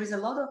knows. So there is a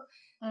lot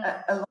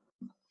of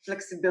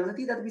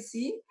flexibility that we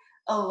see,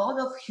 a lot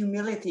of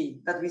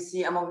humility that we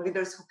see among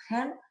leaders who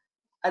can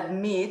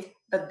admit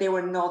that they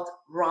were not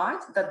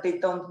right, that they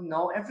don't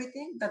know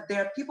everything, that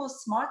there are people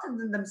smarter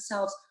than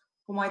themselves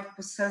who might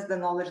possess the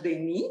knowledge they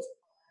need.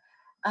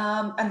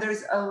 And there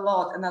is a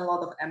lot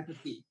of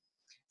empathy.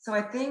 So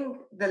I think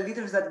the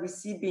leaders that we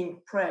see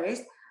being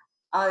praised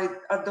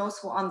are those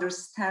who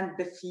understand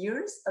the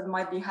fears that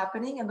might be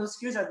happening, and those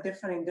fears are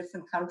different in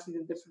different countries,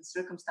 in different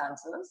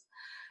circumstances.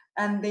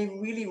 And they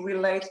really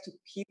relate to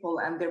people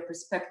and their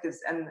perspectives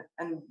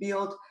and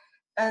build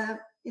a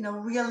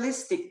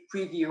realistic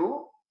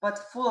preview, but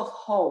full of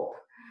hope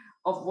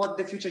of what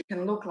the future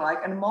can look like,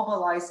 and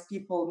mobilize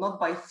people not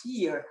by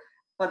fear,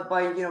 but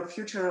by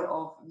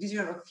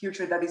vision of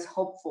future that is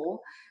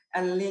hopeful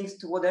and linked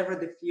to whatever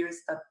the fears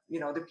that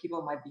the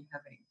people might be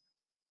having.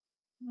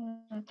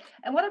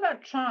 And what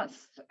about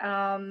trust?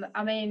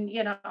 I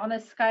mean, on a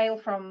scale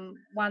from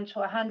 1 to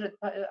 100,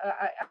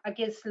 I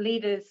guess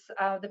leaders,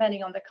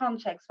 depending on the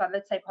context, but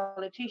let's say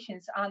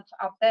politicians aren't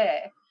up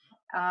there.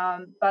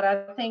 But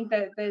I think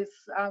that there's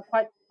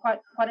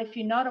quite a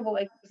few notable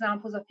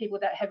examples of people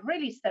that have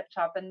really stepped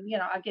up, and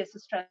I guess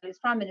Australia's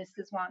Prime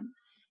Minister's one,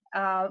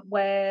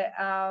 where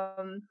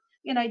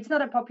it's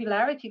not a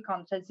popularity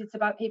contest. It's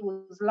about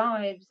people's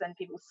lives and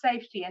people's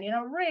safety, and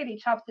really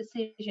tough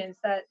decisions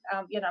that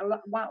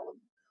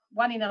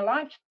one in a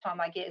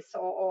lifetime, I guess.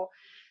 Or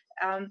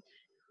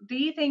do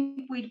you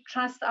think we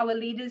trust our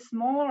leaders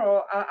more,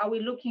 or are we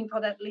looking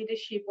for that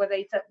leadership, whether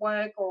it's at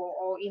work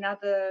or in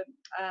other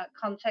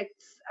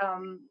contexts,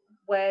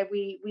 where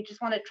we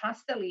just want to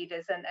trust the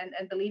leaders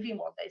and believe in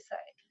what they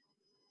say?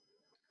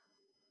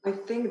 I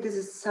think this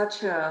is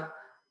such a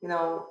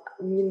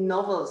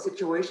novel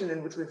situation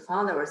in which we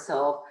found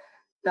ourselves,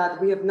 that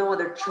we have no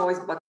other choice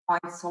but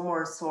find some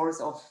more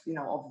source of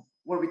of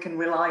where we can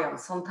rely on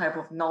some type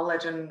of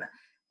knowledge and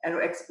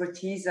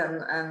expertise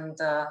and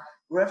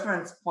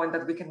reference point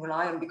that we can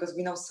rely on, because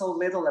we know so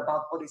little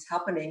about what is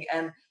happening.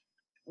 And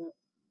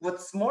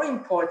what's more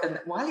important,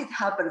 while it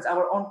happens,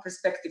 our own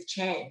perspective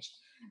change,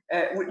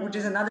 which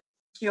is another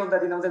skill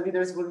that the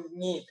leaders will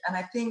need. And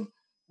I think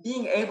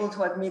being able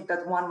to admit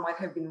that one might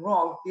have been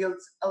wrong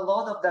builds a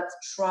lot of that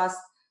trust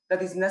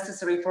that is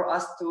necessary for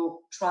us to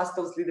trust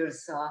those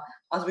leaders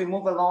as we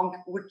move along,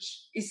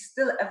 which is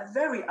still a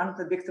very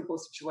unpredictable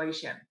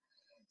situation.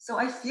 So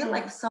I feel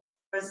like some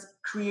leaders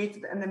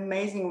created an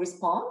amazing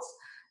response.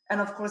 And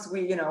of course,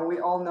 we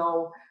all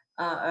know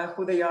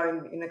who they are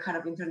in a kind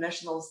of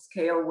international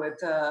scale, with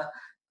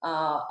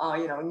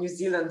New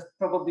Zealand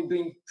probably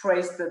being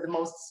praised the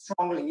most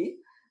strongly.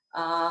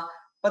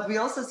 But we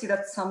also see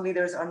that some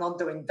leaders are not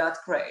doing that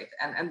great,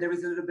 and there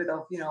is a little bit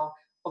of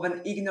of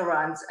an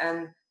ignorance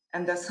and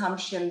the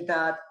assumption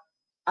that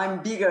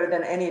I'm bigger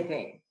than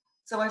anything.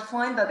 So I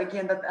find that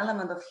again, that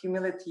element of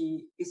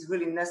humility is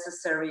really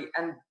necessary.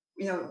 And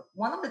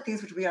one of the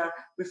things which we are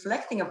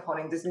reflecting upon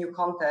in this new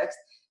context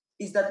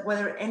is that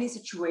whether any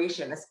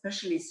situation,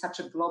 especially such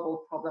a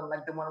global problem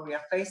like the one we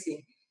are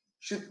facing,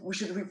 we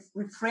should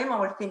reframe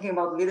our thinking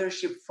about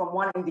leadership from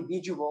one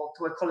individual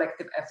to a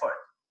collective effort.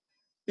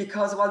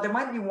 Because while there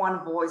might be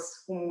one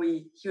voice whom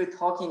we hear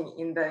talking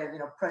in the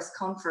press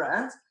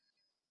conference,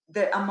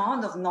 the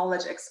amount of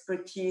knowledge,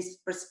 expertise,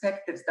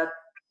 perspectives that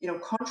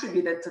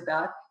contributed to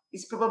that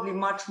is probably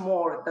much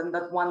more than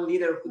that one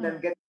leader who then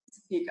gets to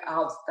speak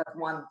out that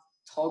one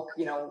talk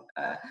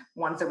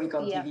once a week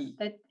on TV.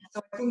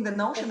 So I think the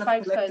notion of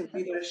collective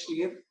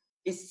leadership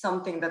is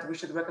something that we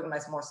should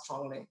recognize more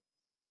strongly.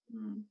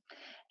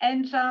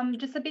 And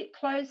just a bit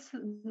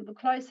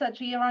closer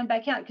to your own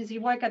backyard, because you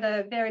work at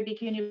a very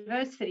big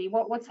university.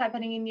 What's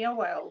happening in your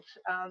world?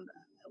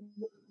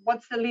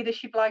 What's the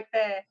leadership like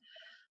there?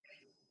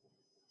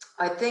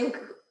 I think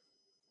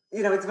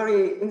it's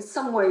very, in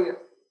some way,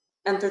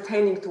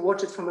 entertaining to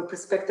watch it from a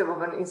perspective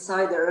of an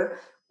insider,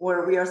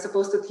 where we are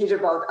supposed to teach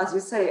about, as you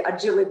say,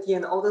 agility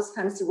and all those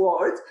fancy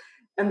words,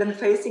 and then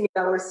facing it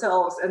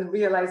ourselves and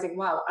realizing,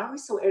 wow, are we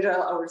so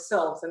agile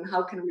ourselves, and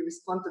how can we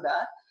respond to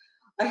that?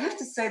 I have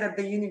to say that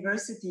the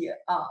university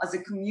as a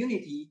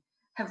community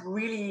have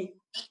really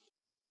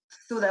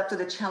stood up to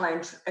the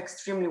challenge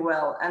extremely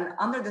well. And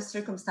under the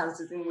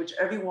circumstances in which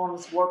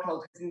everyone's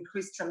workload has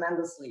increased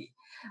tremendously,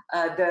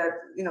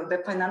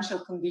 the financial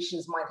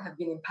conditions might have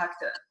been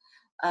impacted.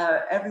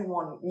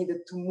 Everyone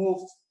needed to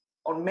move,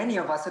 or many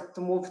of us had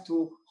to move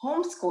to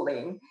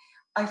homeschooling.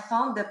 I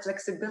found that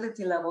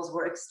flexibility levels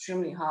were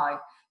extremely high,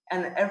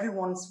 and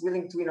everyone's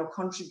willing to,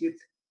 contribute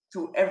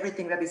to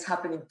everything that is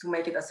happening to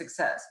make it a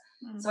success.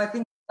 So I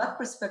think that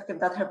perspective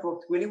that have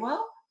worked really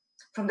well.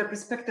 From the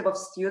perspective of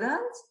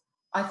students,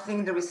 I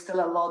think there is still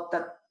a lot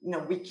that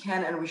we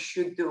can and we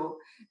should do,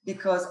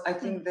 because I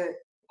think the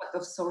impact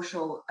of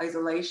social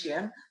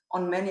isolation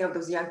on many of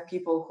those young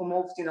people who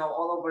moved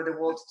all over the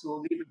world to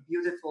live a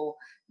beautiful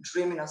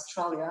dream in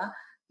Australia,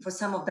 for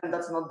some of them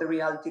that's not the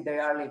reality they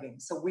are living.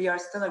 So we are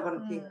still going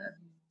to think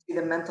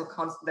the mental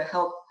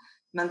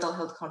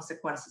health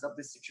consequences of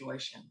this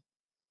situation.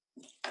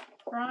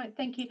 Right,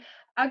 thank you.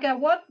 Aga,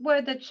 what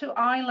were the 2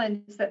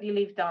 islands that you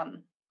lived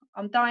on?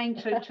 I'm dying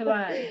to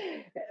learn.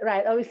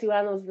 Right, obviously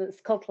one was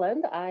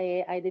Scotland.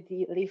 I did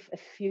live a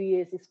few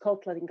years in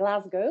Scotland, in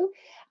Glasgow.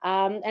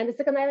 And the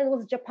second island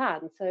was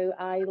Japan. So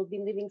I've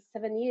been living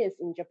 7 years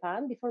in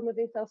Japan before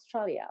moving to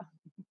Australia.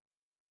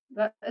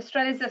 But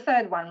Australia's the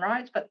third one,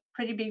 right? But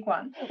pretty big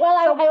one. Well,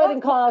 So I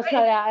wouldn't call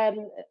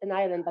Australia an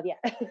island, but yeah.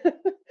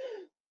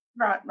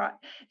 Right.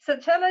 So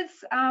tell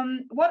us,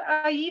 what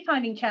are you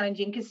finding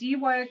challenging? Because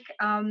you work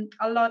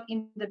a lot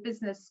in the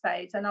business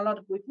space and a lot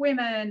with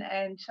women,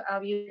 and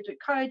you do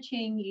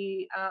coaching,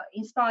 you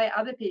inspire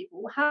other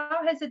people. How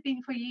has it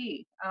been for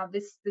you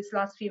this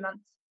last few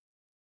months?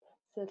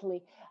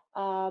 Certainly.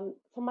 From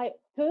my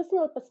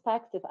personal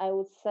perspective, I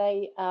would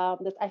say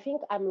that I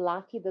think I'm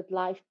lucky that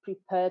life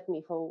prepared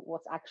me for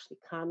what's actually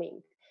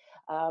coming.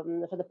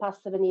 For the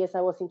past 7 years,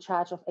 I was in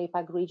charge of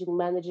APAC region,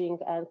 managing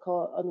and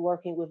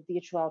working with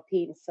virtual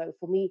teams. So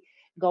for me,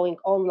 going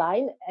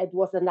online, it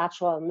was a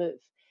natural move.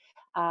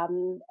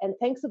 And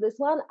thanks to this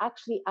one,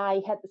 actually,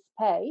 I had the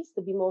space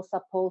to be more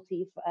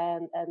supportive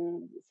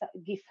and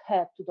give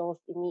help to those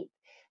in need.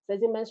 So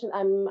as you mentioned,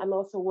 I'm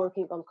also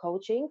working on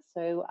coaching.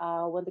 So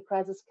when the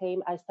crisis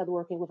came, I started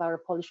working with our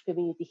Polish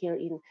community here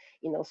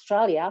in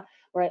Australia,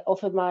 where I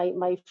offer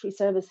my free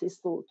services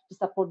to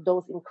support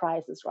those in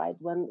crisis, right?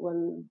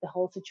 When the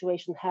whole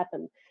situation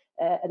happened,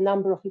 a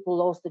number of people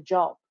lost the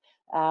job.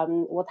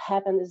 What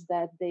happened is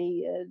that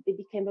they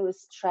became very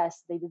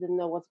stressed. They didn't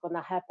know what's going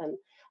to happen.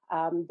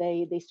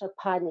 They start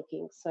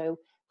panicking. So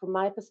from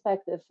my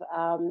perspective,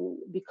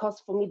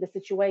 because for me the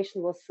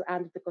situation was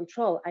under the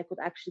control, I could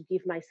actually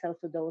give myself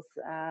to those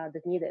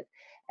that needed.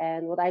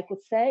 And what I could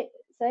say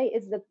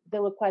is that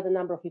there were quite a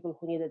number of people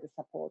who needed the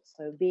support.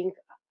 So being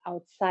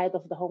outside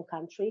of the home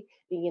country,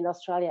 being in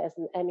Australia as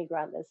an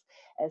immigrant,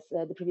 as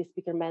the previous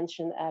speaker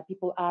mentioned,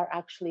 people are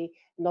actually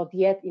not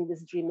yet in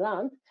this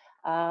dreamland.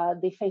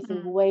 They're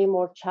facing way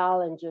more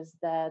challenges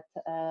that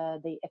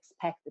they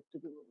expected to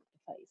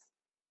face.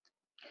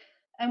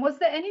 And was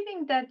there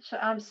anything that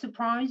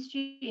surprised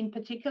you in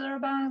particular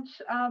about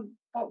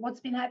what's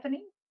been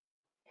happening?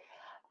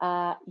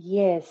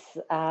 Yes.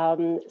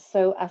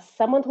 So as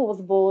someone who was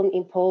born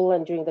in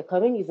Poland during the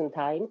communism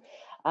time,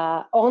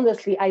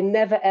 honestly, I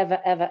never,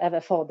 ever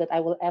thought that I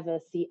will ever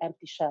see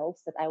empty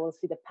shelves, that I will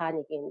see the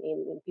panic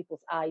in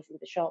people's eyes in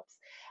the shops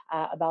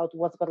about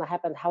what's going to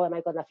happen, how am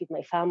I going to feed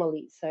my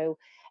family. So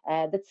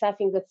that's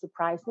something that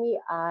surprised me.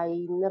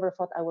 I never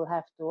thought I will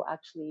have to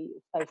actually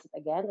face it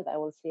again, that I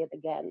will see it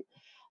again.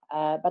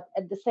 But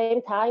at the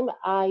same time,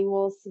 I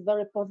was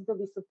very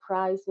positively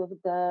surprised with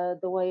the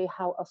way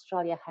how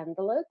Australia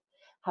handled it,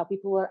 how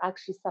people were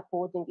actually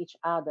supporting each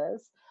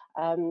other's,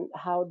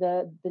 how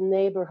the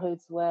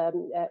neighborhoods were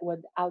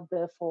out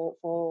there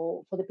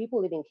for the people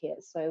living here.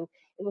 So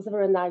it was a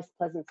very nice,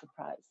 pleasant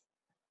surprise.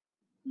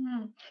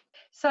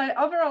 So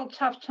overall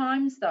tough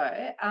times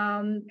though,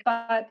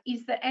 but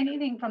is there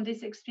anything from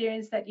this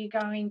experience that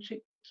you're going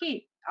to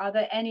keep? Are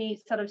there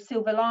any sort of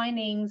silver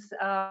linings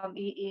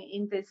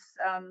in this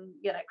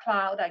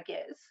cloud, I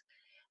guess,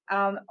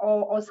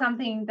 or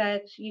something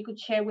that you could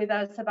share with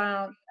us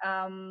about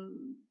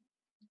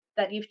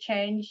that you've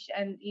changed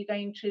and you're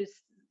going to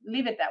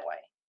live it that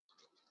way?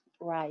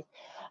 Right.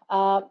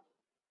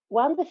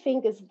 One of the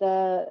things is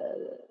the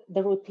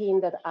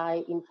routine that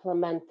I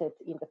implemented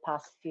in the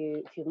past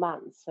few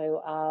months.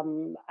 So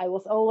I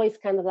was always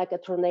kind of like a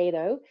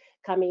tornado,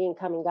 coming in,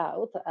 coming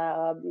out,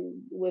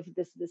 with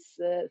this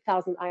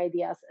 1,000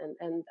 ideas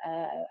and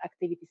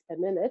activities per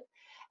minute.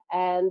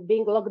 And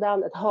being locked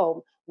down at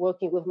home,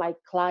 working with my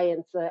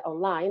clients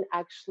online,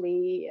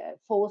 actually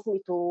forced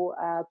me to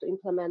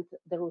implement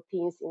the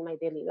routines in my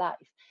daily life.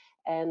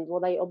 And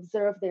what I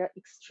observed, they're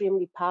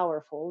extremely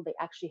powerful. They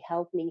actually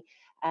help me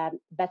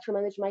better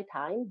manage my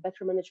time,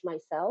 better manage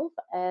myself.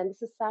 And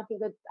this is something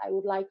that I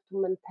would like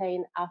to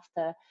maintain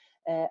after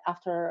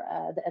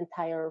the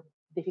entire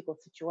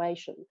difficult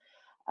situation.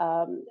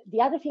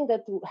 The other thing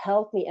that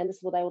helped me, and this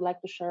is what I would like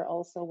to share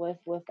also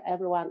with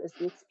everyone, is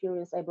the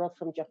experience I brought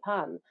from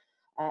Japan.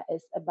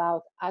 Is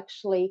about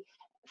actually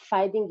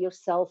finding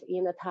yourself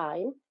in a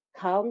time,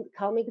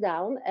 calming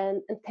down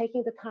and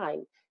taking the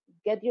time.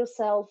 get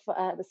yourself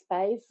the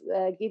space,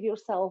 give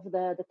yourself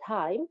the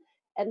time,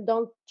 and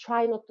don't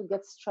try not to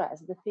get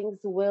stressed. The things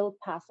will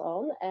pass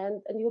on,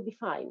 and you'll be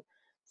fine.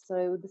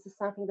 So this is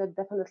something that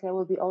definitely I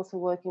will be also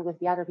working with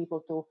the other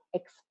people to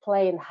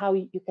explain how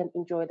you can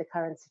enjoy the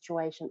current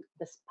situation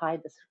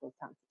despite the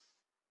circumstances.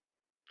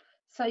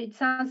 So it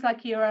sounds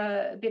like you're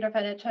a bit of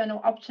an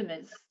eternal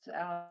optimist.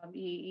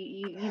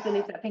 You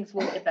believe that things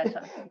will get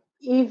better.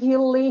 If you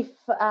live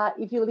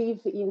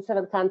in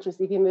 7 countries,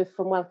 if you move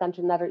from one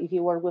country to another, if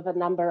you work with a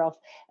number of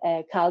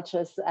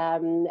cultures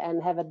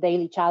and have a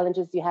daily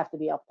challenges, you have to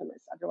be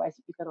optimist.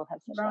 Otherwise, you cannot have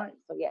such life.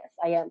 So yes,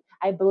 I am.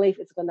 I believe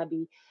it's going to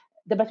be,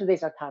 the better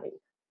days are coming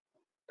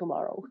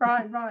tomorrow.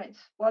 Right.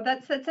 Well,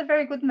 that's a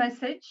very good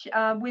message,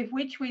 with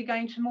which we're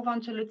going to move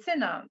on to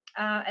Lucina.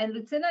 And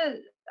Lucina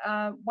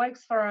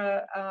works for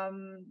a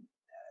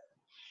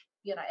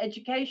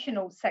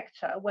educational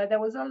sector where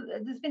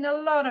there's been a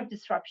lot of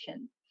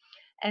disruption.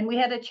 And we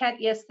had a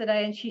chat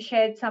yesterday, and she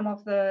shared some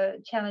of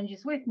the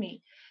challenges with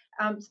me.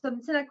 So,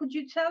 Lucina, could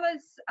you tell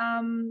us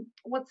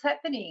what's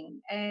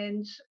happening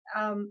and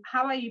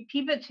how are you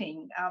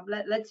pivoting?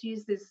 Let's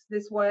use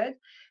this word,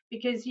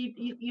 because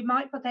you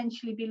might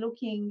potentially be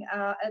looking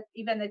at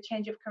even a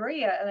change of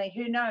career. Like,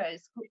 who knows?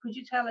 Could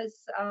you tell us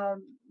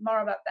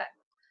more about that?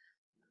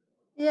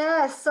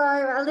 Yeah, so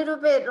a little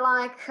bit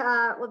like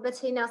what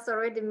Bettina's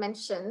already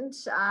mentioned.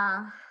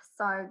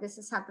 So this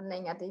is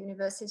happening at the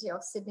University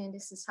of Sydney.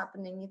 This is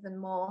happening even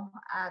more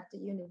at the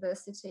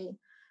University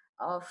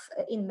of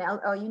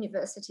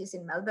universities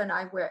in Melbourne.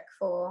 I work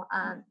for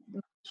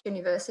the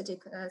university,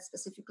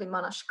 specifically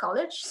Monash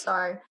College.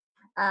 So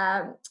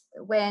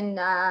when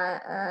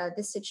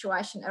this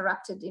situation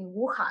erupted in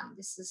Wuhan,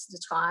 this is the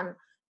time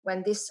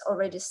when this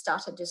already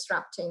started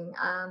disrupting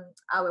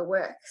our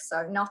work.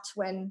 So not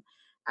when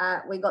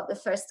we got the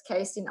first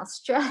case in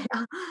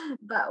Australia,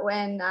 but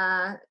when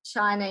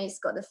Chinese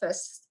got the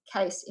first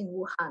case in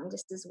Wuhan,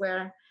 this is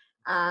where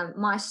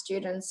my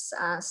students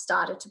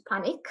started to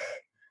panic.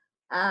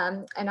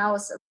 And I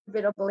was a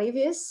bit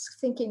oblivious,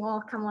 thinking,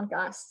 oh, come on,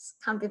 guys,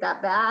 can't be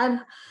that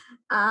bad.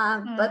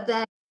 But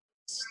then it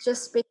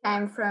just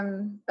became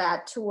from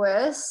bad to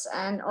worse.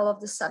 And all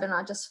of a sudden,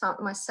 I just found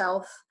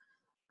myself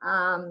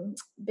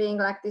being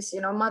like this,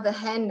 mother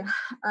hen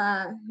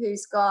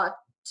who's got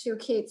 2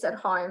 kids at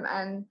home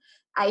and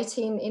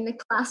 18 in the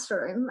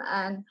classroom.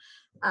 And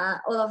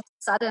all of a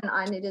sudden,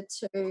 I needed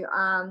to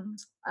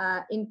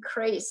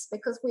increase,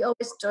 because we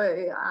always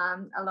do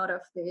a lot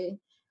of the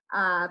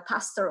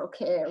pastoral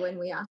care when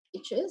we are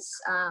teachers,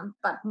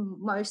 but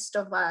most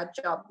of our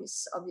job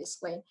is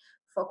obviously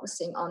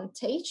focusing on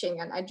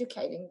teaching and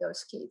educating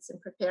those kids and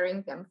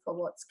preparing them for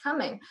what's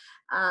coming.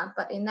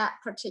 But in that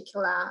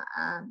particular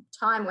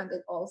time when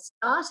it all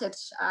started,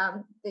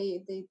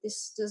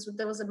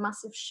 there was a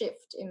massive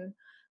shift in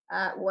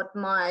what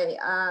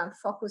my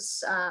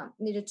focus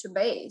needed to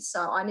be.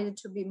 So I needed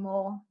to be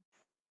more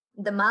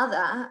the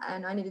mother,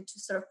 and I needed to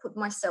sort of put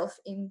myself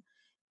in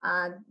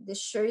the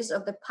shoes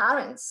of the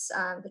parents,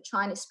 the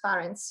Chinese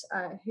parents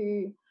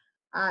who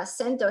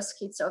sent those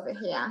kids over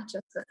here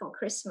just before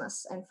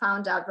Christmas and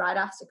found out right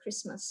after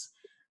Christmas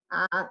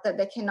that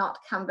they cannot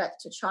come back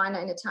to China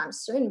anytime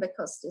soon,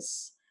 because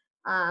this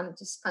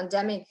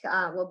pandemic,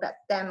 well, back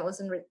then it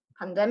wasn't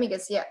pandemic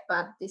as yet,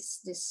 but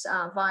this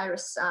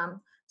virus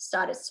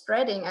started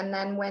spreading. And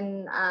then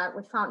when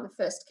we found the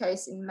first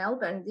case in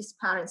Melbourne, these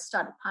parents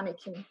started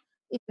panicking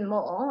even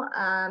more.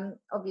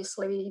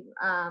 Obviously,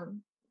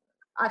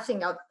 I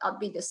think I'd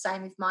be the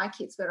same if my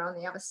kids were on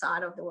the other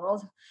side of the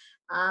world,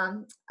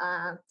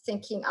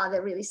 thinking, are they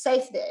really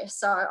safe there?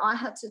 So I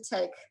had to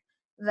take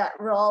that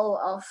role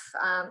of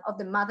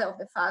the mother, of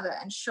the father,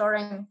 and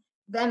showing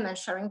them and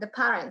showing the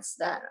parents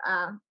that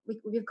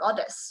we've got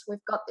this,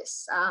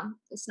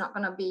 it's not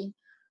going to be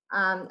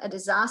a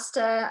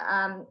disaster.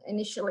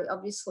 Initially,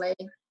 obviously,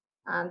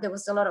 there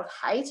was a lot of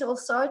hate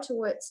also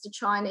towards the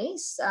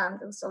Chinese. There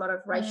was a lot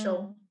of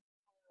racial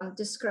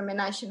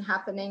discrimination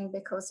happening,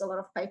 because a lot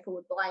of people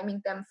were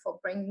blaming them for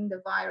bringing the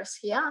virus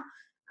here,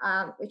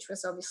 which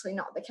was obviously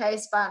not the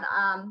case. But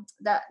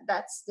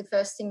that's the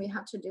first thing we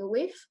had to deal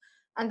with.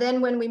 And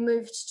then when we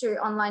moved to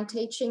online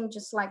teaching,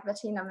 just like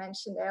Bettina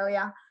mentioned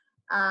earlier,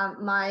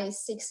 my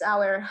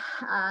 6-hour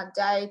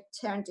day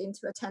turned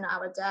into a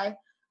 10-hour day,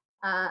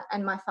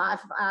 and my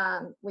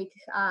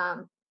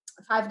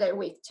 5-day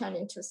week turned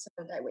into a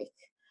 7-day week.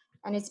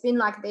 And it's been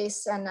like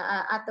this. And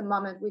at the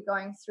moment, we're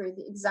going through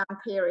the exam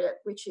period,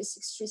 which is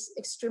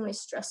extremely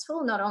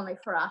stressful, not only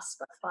for us,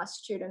 but for our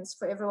students,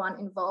 for everyone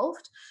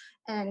involved.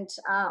 And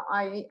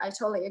I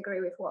totally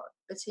agree with what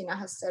Bettina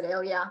has said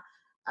earlier.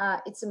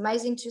 It's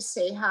amazing to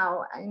see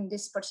how in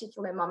this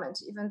particular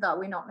moment, even though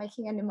we're not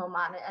making any more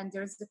money, and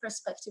there is the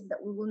perspective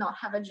that we will not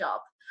have a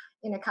job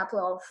in a couple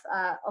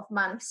of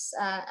months,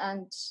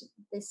 and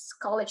this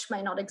college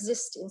may not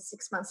exist in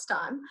 6 months'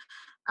 time,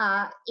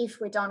 if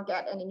we don't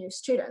get any new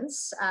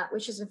students,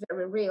 which is a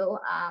very real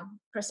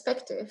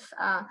perspective.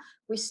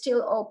 We're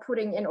still all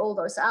putting in all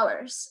those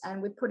hours,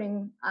 and we're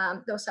putting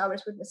those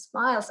hours with the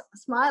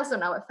smiles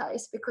on our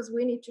face, because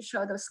we need to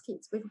show those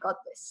kids we've got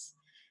this.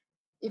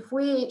 if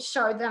we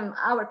show them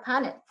our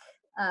panic,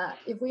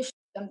 if we show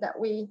them that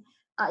we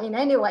are in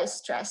any way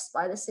stressed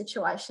by the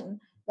situation,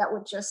 that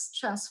would just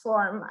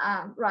transform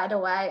right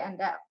away, and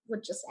that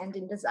would just end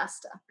in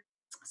disaster.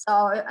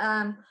 So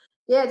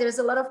yeah, there's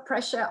a lot of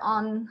pressure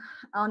on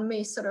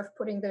me, sort of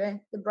putting the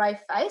brave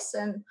face,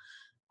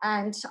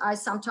 and I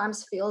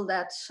sometimes feel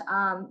that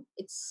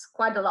it's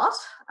quite a lot,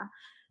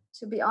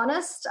 to be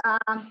honest.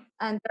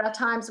 And there are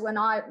times when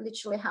I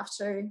literally have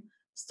to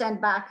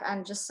stand back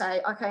and just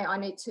say, okay, I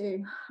need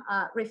to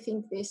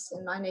rethink this,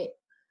 and I need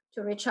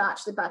to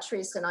recharge the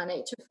batteries, and I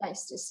need to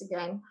face this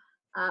again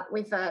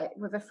with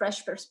a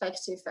fresh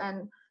perspective.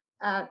 And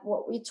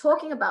what we're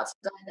talking about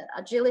today, that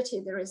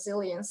agility, the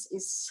resilience,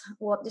 is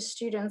what the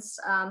students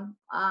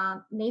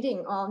are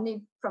needing or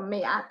need from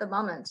me at the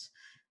moment.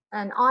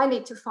 And I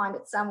need to find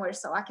it somewhere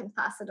so I can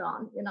pass it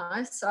on, you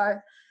know. So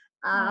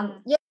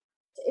yeah,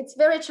 it's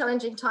very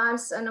challenging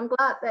times, and I'm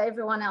glad that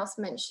everyone else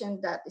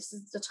mentioned that this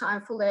is the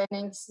time for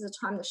learning, this is the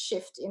time to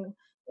shift in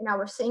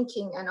our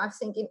thinking. And I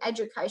think in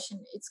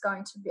education, it's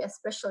going to be,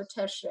 especially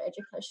tertiary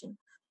education,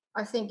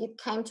 I think it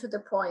came to the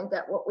point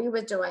that what we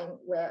were doing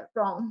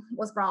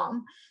was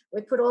wrong.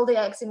 We put all the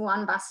eggs in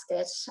one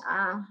basket.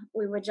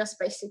 We were just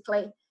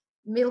basically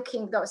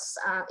milking those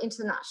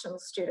international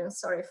students,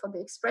 sorry for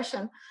the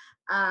expression,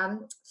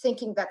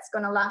 thinking that's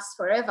going to last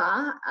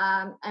forever.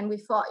 And we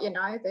thought, you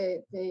know,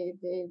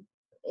 the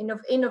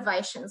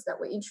innovations that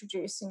we're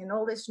introducing and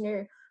all these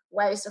new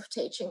ways of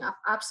teaching are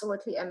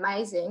absolutely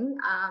amazing,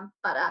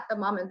 but at the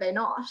moment they're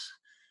not.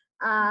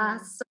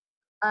 So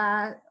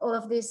all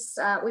of this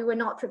we were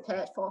not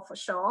prepared for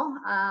sure.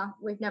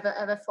 We've never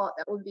ever thought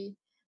that we'd be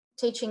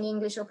teaching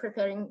English or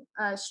preparing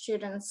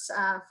students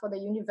for the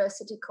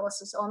university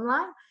courses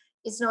online.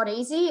 It's not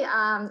easy.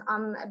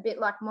 I'm a bit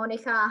like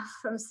Monica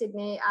from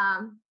Sydney,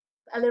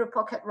 a little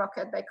pocket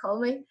rocket, they call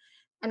me.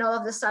 And all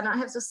of a sudden I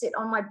have to sit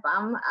on my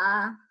bum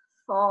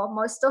for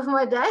most of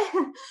my day,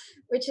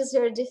 which is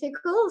very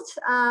difficult.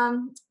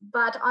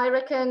 But I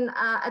reckon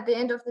at the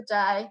end of the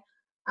day,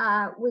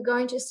 we're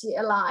going to see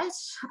a light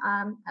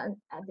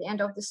at the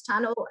end of this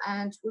tunnel,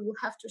 and we will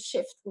have to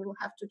shift. We will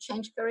have to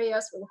change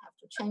careers. We will have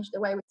to change the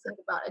way we think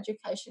about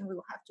education. We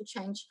will have to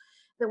change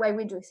the way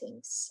we do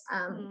things.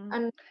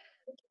 And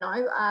you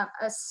know,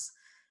 as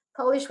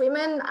Polish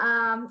women,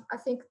 I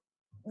think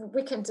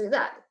we can do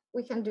that.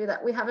 We can do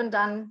that. We have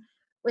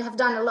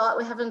done a lot.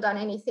 We haven't done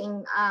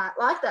anything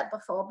like that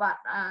before, but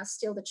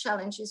still the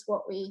challenge is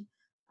what we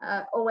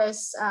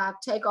always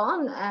take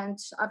on. And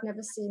I've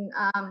never seen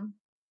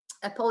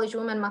a Polish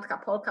woman, Matka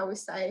Polka, we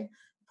say,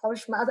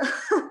 Polish mother,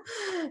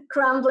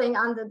 crumbling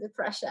under the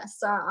pressure.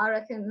 So I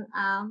reckon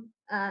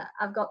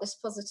I've got this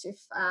positive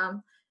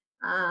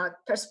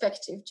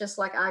perspective, just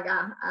like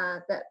Aga,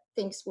 that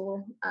things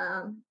will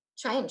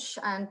change,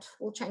 and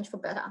will change for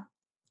better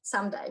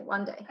someday,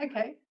 one day.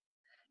 Okay.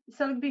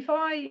 So before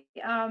I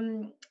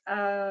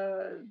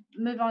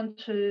move on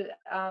to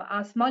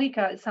ask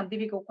Monica some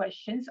difficult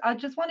questions, I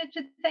just wanted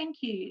to thank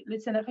you,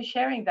 Luciana, for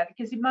sharing that,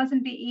 because it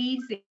mustn't be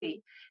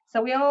easy.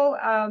 So we're all,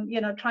 you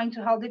know, trying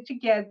to hold it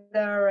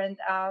together, and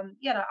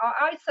you know,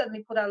 I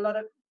certainly put a lot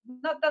of,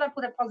 not that I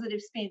put a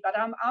positive spin, but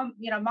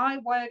you know, my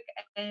work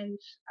and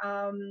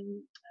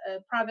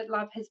private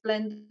life has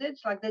blended.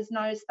 Like there's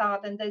no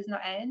start and there's no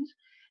end.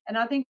 And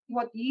I think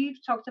what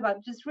you've talked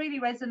about just really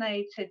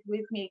resonated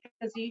with me,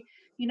 because you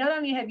not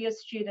only have your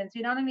students,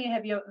 you not only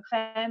have your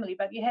family,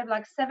 but you have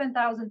like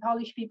 7,000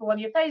 Polish people on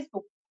your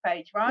Facebook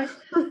page, right?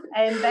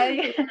 And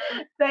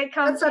they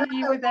come to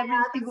you with every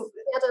single,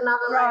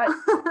 right?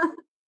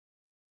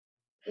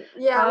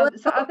 Yeah.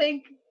 So I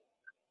think,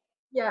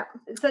 yeah.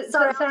 So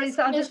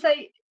I'll just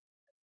say,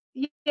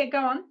 yeah, go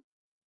on.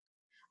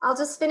 I'll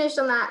just finish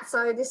on that.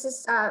 So this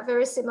is a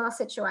very similar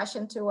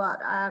situation to what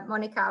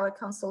Monica, our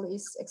consul,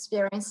 is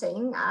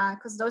experiencing,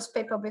 because those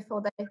people,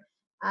 before they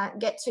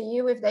get to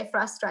you with their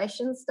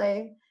frustrations,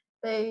 they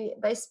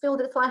spill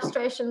the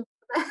frustrations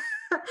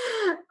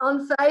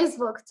on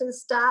Facebook to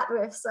start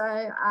with.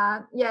 So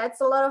yeah, it's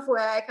a lot of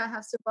work. I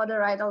have to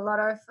moderate a lot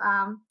of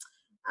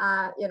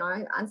you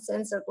know,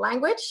 uncensored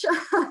language.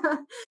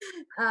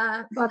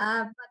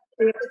 But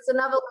it's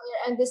another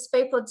layer, and these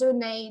people do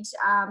need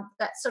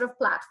that sort of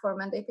platform,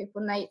 and the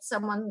people need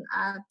someone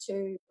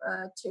to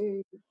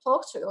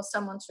talk to, or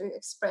someone to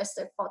express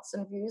their thoughts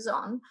and views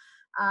on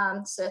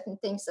certain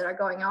things that are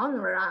going on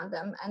around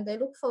them, and they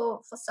look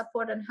for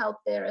support and help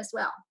there as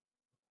well.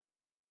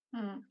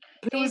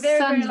 We're very,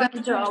 very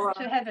lucky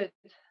to have it.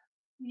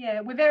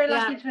 Yeah, we're very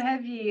lucky to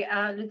have you,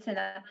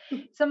 Luciana.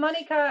 So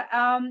Monica,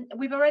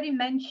 we've already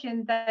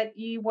mentioned that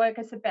you work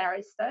as a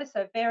barrister,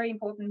 so very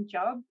important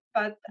job,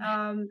 but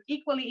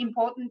equally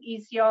important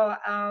is your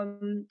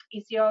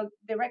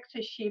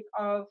directorship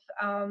of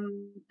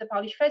the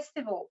Polish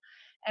Festival.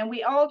 And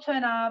we all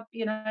turn up,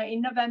 you know,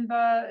 in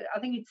November. I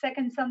think it's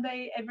second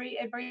Sunday every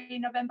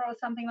November or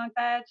something like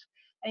that.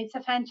 And it's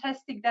a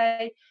fantastic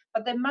day,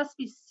 but there must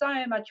be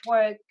so much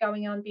work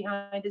going on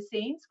behind the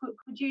scenes.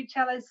 Could you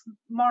tell us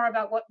more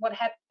about what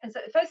happens?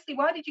 Firstly,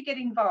 why did you get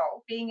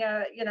involved, being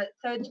a, you know,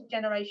 third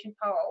generation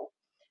Pole?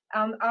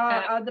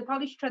 Are the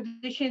Polish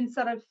traditions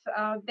sort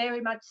of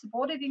very much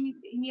supported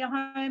in your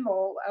home,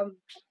 or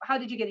how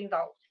did you get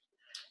involved?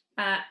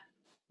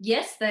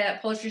 Yes, the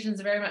Polish traditions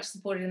are very much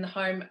supported in the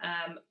home.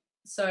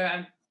 So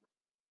I'm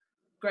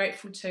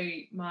grateful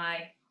to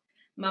my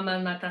mama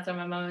and my tata,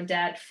 my mum and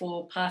dad,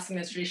 for passing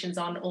those traditions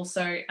on.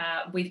 Also,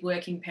 with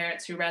working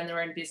parents who ran their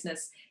own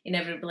business,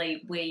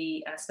 inevitably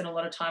we spent a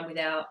lot of time with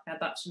our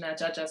babcia and our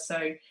jaja,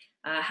 so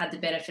had the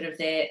benefit of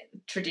their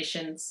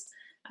traditions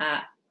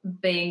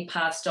being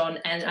passed on.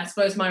 And I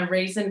suppose my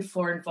reason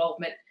for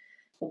involvement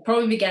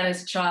probably began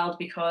as a child,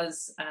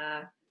 because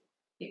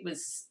it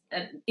was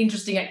an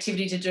interesting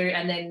activity to do,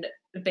 and then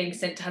being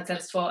sent to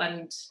Harcerstwo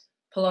and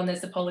Polaron,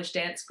 there's the Polish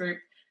dance group,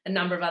 a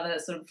number of other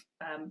sort of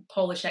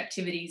Polish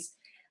activities.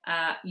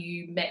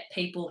 You met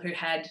people who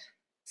had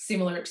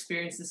similar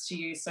experiences to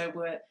you. So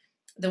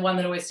the one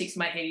that always sticks in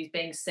my head is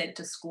being sent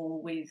to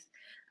school with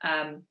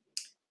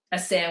a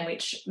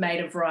sandwich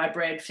made of rye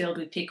bread filled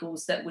with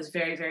pickles that was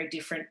very, very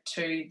different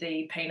to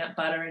the peanut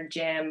butter and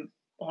jam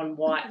on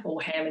white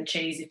or ham and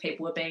cheese if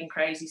people were being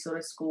crazy sort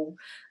of school,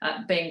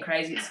 being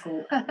crazy at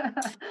school.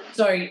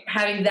 So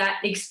having that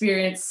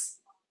experience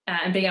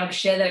and being able to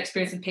share that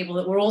experience with people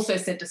that were also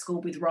sent to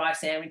school with rye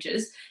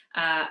sandwiches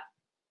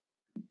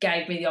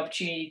gave me the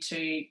opportunity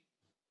to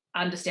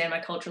understand my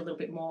culture a little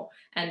bit more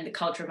and the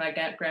culture of my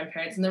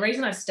grandparents. And the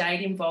reason I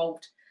stayed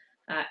involved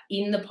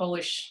in the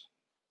Polish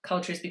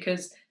culture is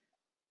because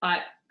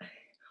I,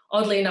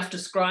 oddly enough,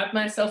 described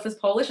myself as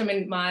Polish. I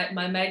mean, my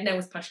maiden name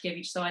was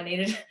Paszkiewicz, so I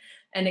needed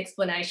an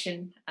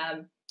explanation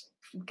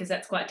because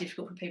that's quite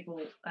difficult for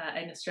people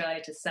in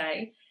Australia to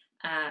say.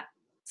 I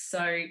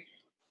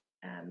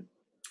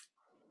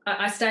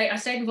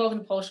stayed involved in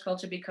the Polish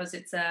culture because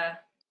it's a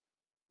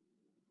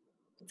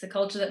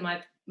culture that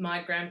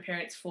my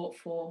grandparents fought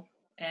for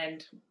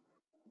and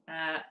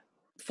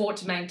fought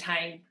to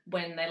maintain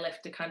when they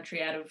left the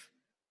country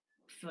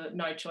for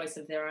no choice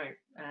of their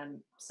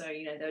own. So,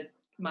 you know,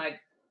 my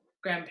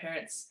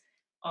grandparents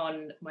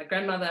on my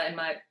grandmother and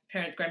my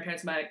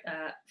grandparents on my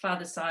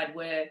father's side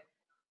were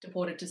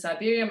deported to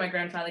Siberia. My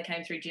grandfather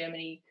came through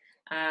Germany.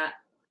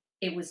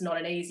 It was not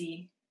an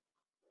easy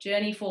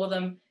journey for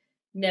them.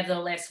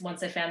 Nevertheless, once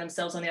they found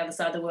themselves on the other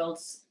side of the world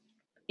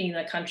in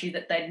a country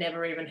that they'd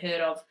never even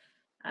heard of,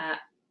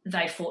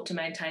 they fought to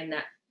maintain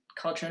that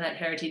culture and that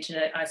heritage.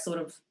 And I sort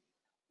of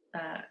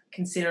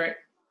consider it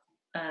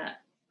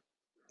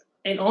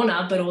an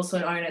honour, but also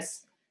an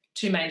onus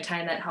to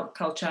maintain that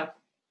culture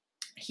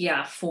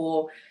here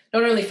for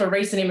not only for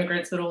recent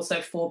immigrants, but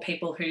also for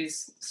people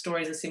whose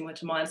stories are similar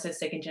to mine, so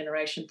second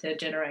generation, third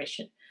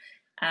generation.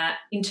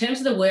 In terms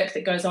of the work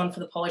that goes on for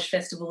the Polish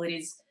Festival, it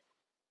is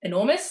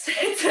enormous.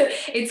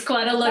 It's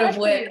quite a lot of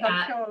work.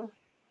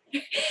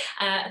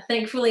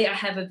 Thankfully, I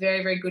have a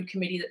very, very good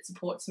committee that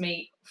supports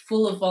me,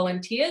 full of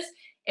volunteers.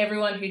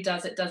 Everyone who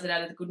does it out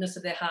of the goodness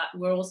of their heart.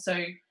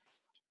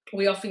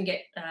 We often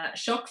get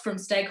shock from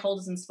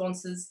stakeholders and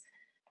sponsors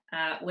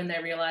when they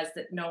realise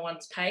that no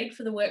one's paid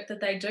for the work that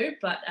they do,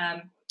 but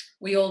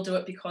we all do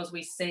it because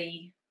we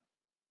see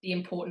the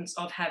importance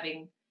of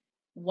having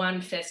one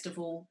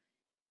festival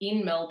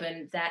in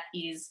Melbourne that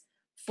is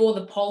for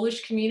the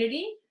Polish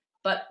community,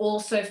 but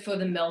also for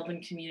the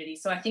Melbourne community.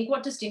 So I think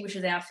what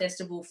distinguishes our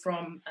festival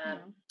from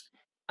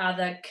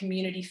other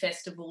community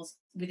festivals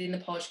within the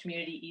Polish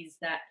community is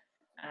that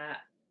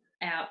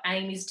our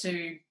aim is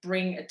to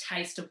bring a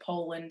taste of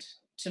Poland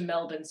to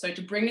Melbourne. So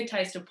to bring a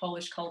taste of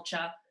Polish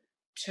culture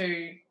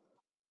to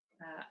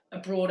a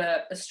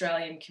broader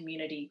Australian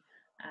community,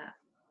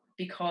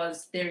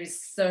 because there is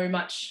so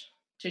much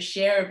to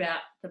share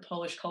about the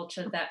Polish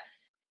culture that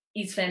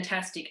is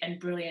fantastic and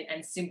brilliant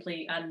and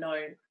simply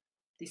unknown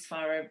this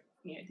far on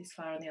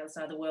the other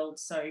side of the world.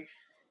 So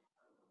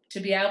to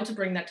be able to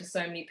bring that to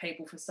so many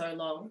people for so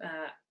long,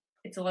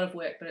 it's a lot of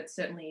work, but it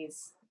certainly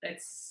is.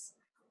 It's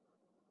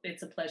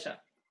a pleasure.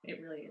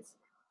 It really is.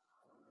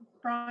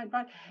 Right.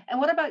 And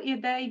what about your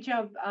day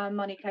job,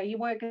 Monica? You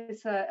work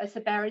as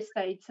a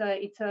barrister.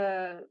 It's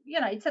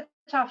a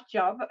tough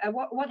job.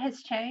 What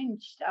has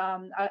changed?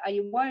 Are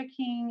you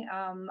working?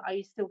 Are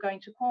you still going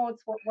to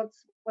courts?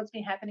 What's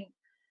been happening?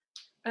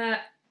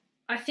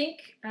 I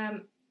think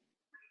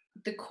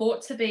the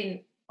courts have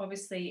been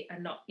obviously are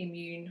not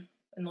immune,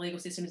 and the legal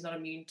system is not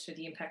immune to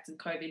the impacts of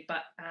COVID,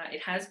 but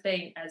it has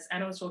been, as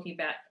Anna was talking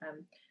about,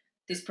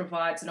 this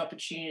provides an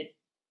opportunity.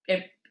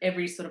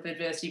 Every sort of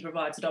adversity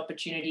provides an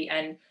opportunity,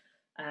 and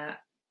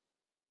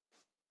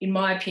in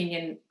my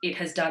opinion, it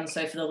has done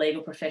so for the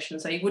legal profession.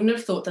 So you wouldn't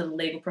have thought that the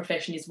legal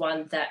profession is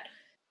one that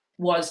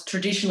was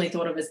traditionally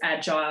thought of as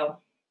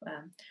agile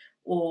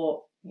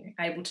or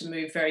able to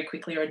move very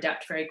quickly or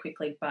adapt very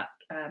quickly, but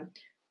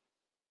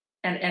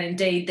and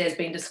indeed there's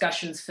been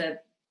discussions for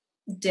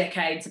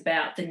decades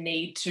about the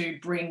need to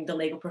bring the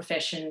legal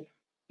profession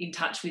in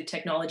touch with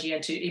technology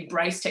and to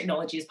embrace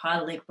technology as part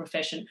of the legal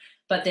profession.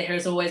 But there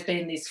has always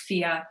been this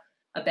fear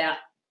about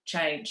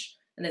change,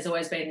 and there's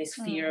always been this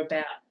fear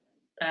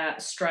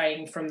about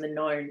straying from the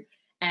known.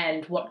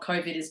 And what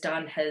COVID has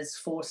done has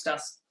forced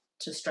us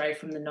to stray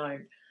from the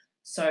known.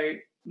 So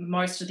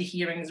most of the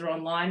hearings are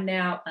online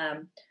now.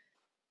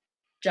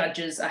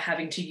 Judges are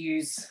having to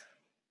use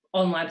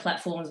online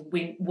platforms,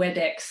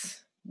 WebEx,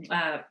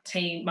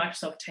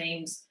 Microsoft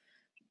Teams,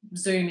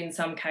 Zoom in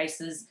some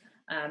cases.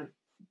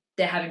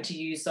 They're having to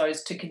use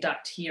those to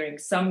conduct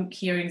hearings. Some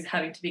hearings are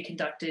having to be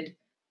conducted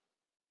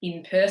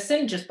in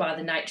person just by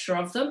the nature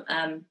of them.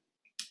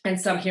 And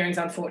some hearings,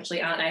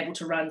 unfortunately, aren't able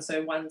to run.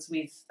 So ones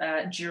with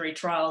jury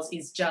trials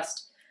is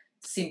just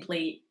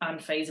simply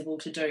unfeasible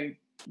to do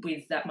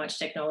with that much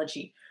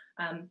technology.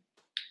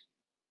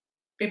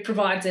 It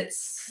provides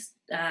its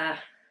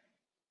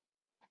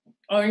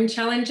own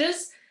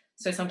challenges.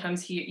 So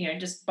sometimes,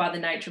 just by the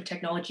nature of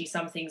technology,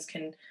 some things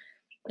can,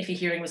 if a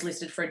hearing was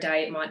listed for a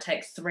day, it might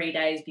take 3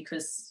 days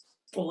because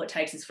all it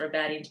takes is for a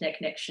bad internet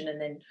connection,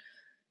 and then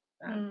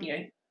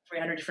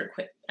 300 different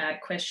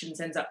questions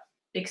ends up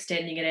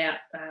extending it out.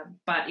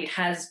 But it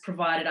has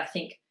provided, I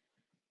think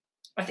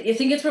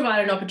it's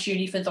provided an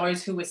opportunity for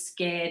those who were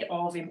scared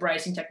of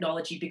embracing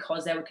technology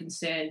because they were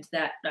concerned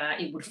that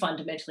it would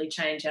fundamentally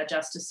change our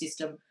justice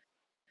system.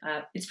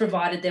 It's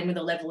provided them with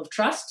a level of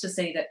trust to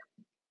see that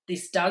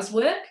this does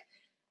work.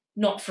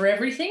 Not for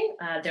everything.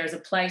 There is a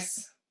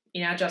place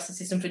in our justice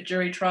system for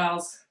jury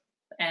trials,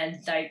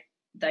 and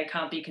they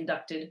can't be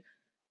conducted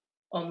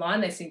online.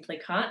 They simply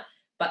can't.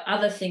 But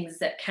other things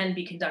that can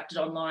be conducted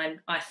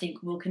online, I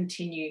think, will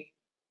continue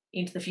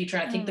into the future.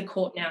 I think the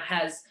court now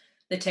has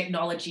the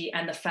technology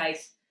and the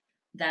faith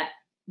that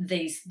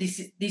this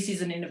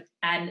is an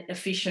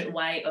efficient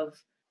way of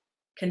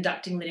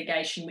conducting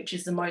litigation, which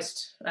is the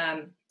most,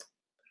 I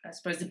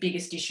suppose, the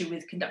biggest issue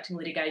with conducting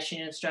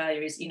litigation in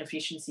Australia is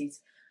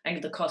inefficiencies and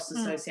the costs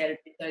associated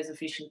with those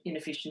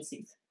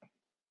inefficiencies.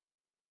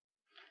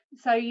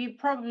 So you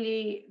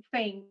probably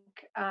think,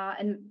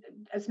 and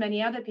as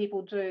many other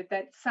people do,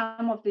 that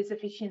some of these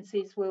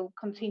efficiencies will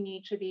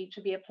continue to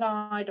be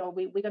applied, or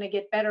we're going to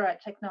get better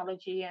at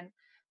technology, and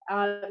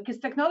because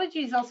technology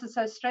is also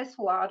so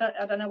stressful. I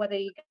don't know whether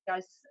you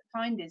guys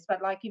find this,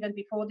 but like even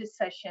before this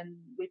session,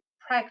 we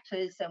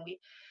practice and we,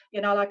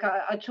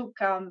 I took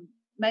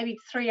maybe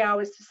 3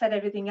 hours to set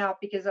everything up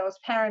because I was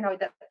paranoid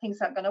that things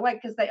aren't going to work,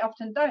 because they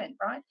often don't,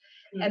 right?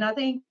 And I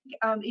think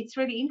it's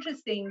really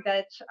interesting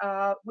that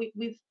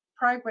we've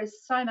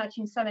progressed so much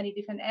in so many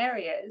different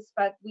areas,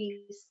 but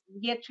we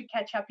yet to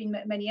catch up in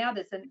many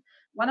others. And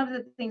one of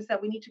the things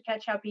that we need to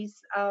catch up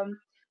is,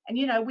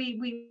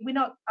 we're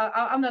not,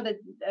 I'm not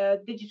a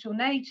digital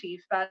native,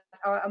 but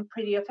I'm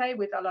pretty okay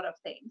with a lot of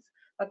things.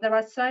 But there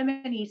are so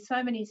many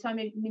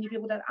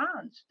people that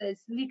aren't.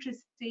 There's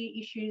literacy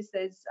issues,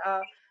 there's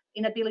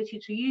inability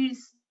to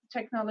use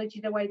technology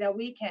the way that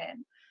we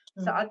can.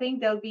 So I think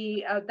there'll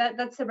be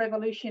that's a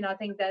revolution. I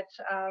think that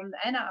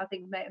Anna, I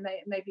think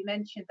maybe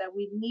mentioned that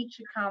we need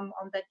to come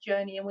on that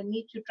journey, and we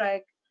need to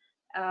drag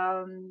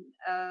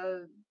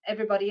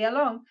everybody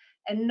along.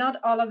 And not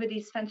all of it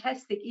is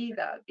fantastic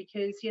either,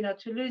 because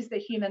to lose the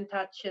human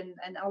touch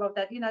and all of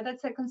that,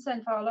 that's a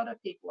concern for a lot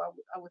of people.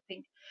 I would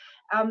think.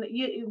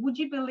 Would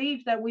you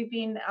believe that we've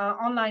been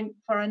online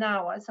for an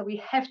hour, so we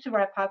have to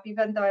wrap up,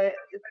 even though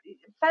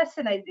it's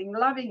fascinating,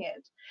 loving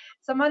it.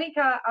 So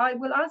Monica, I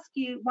will ask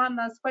you one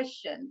last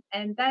question,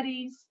 and that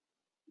is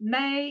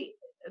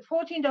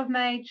 14th of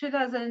May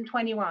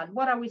 2021.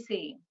 What are we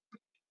seeing?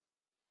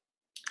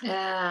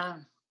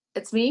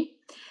 It's me.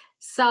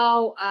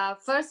 So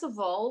first of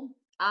all,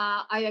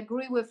 I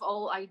agree with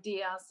all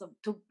ideas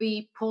to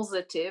be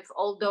positive,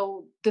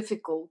 although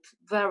difficult,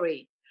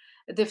 very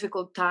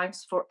difficult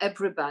times for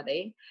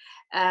everybody,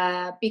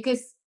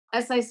 because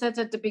as I said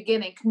at the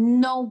beginning,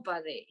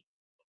 nobody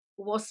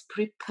was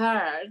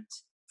prepared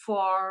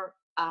for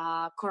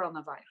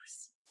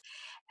coronavirus.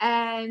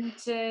 And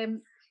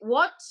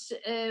what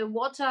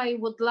I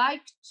would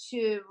like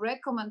to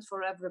recommend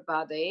for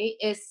everybody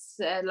is,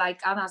 like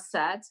Anna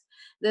said,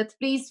 that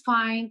please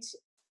find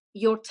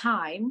your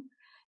time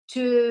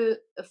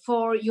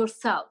for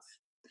yourself.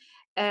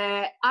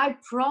 I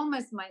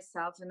promised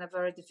myself in a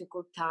very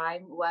difficult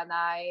time, when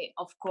I,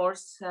 of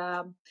course,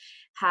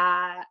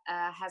 has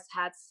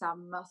had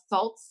some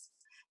thoughts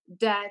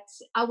that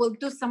I will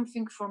do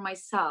something for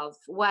myself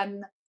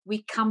when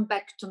we come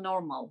back to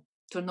normal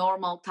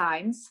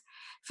times.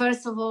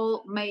 First of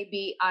all,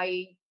 maybe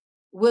I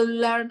will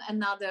learn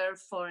another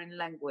foreign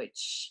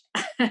language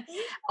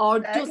or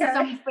do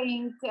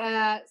something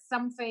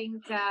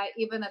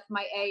even at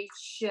my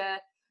age.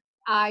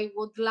 I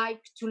would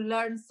like to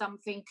learn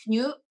something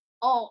new,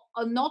 or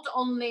not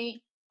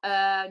only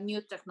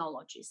new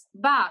technologies,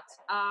 but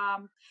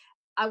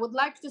I would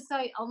like to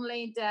say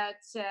only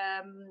that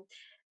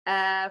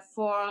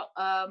for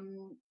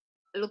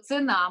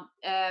Lucyna,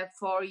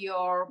 for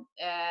your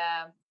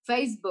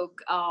Facebook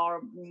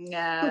or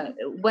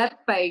web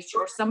page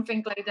or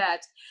something like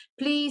that,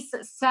 please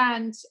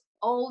send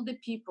all the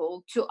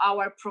people to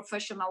our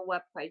professional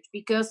web page,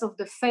 because of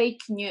the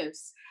fake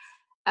news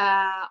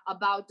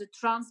about the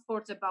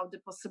transport, about the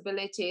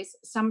possibilities.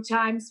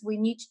 Sometimes we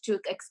need to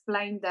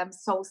explain them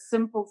so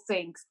simple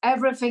things.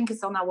 Everything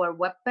is on our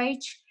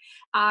webpage.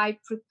 I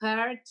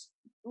prepared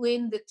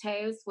in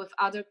details with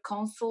other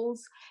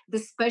consuls, the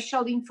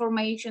special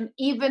information,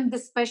 even the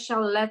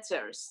special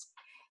letters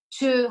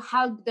to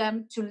help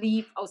them to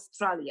leave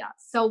Australia.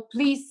 So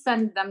please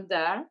send them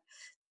there.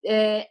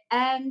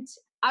 And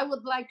I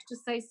would like to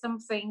say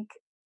something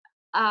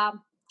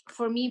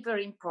for me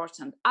very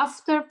important.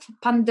 After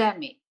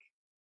pandemic,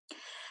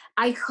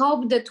 I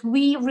hope that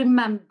we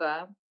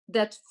remember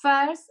that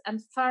first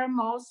and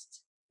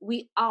foremost,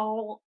 we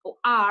all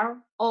are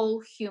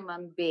all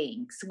human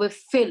beings with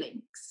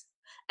feelings.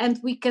 And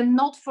we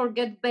cannot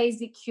forget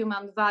basic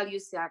human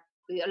values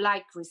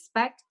like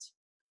respect,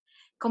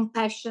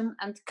 compassion,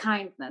 and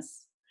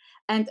kindness.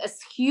 And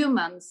as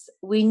humans,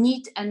 we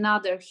need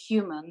another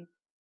human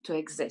to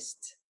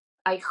exist.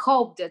 I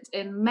hope that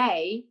in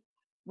May,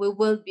 we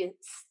will be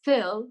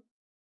still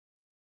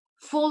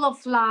full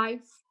of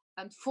life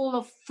and full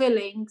of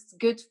feelings,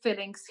 good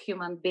feelings,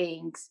 human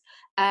beings.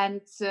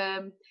 And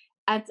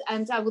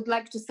I would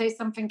like to say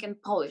something in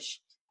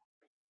Polish.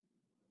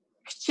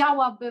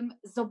 Chciałabym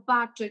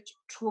zobaczyć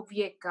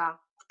człowieka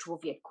w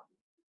człowieku.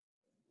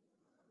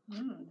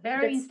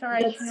 Very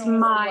inspirational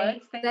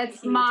words.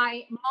 That's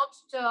my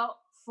motto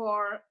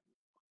for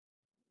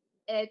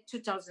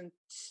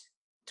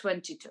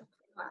 2022.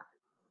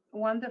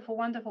 Wonderful,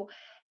 wonderful.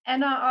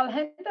 And I'll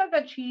hand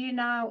over to you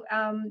now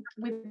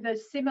with a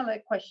similar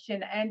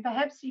question, and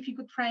perhaps if you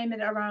could frame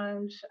it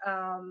around,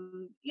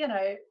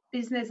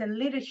 business and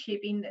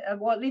leadership in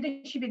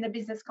leadership in the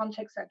business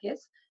context, I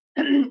guess,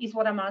 is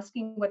what I'm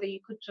asking whether you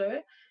could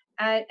do,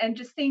 and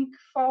just think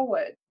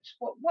forward.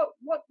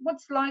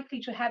 What's likely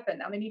to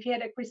happen? I mean, if you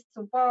had a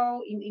crystal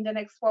ball in the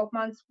next 12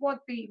 months, what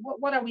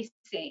are we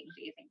seeing?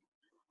 Do you think?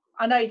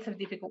 I know it's a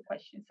difficult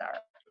question, Sarah.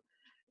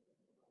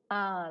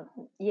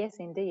 Yes,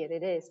 indeed,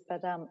 it is.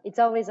 But it's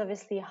always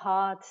obviously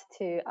hard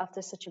to,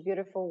 after such a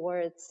beautiful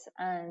words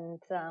and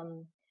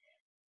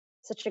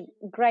such a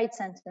great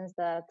sentence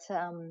that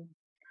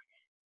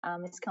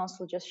Ms.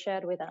 Council just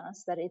shared with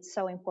us, that it's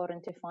so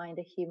important to find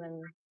a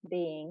human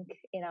being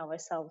in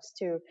ourselves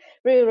to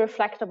really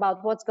reflect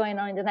about what's going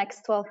on in the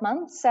next 12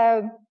 months.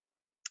 So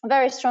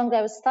very strongly,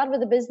 I would start with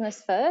the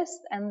business first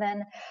and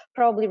then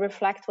probably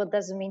reflect what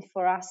does it mean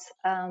for us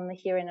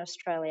here in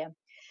Australia.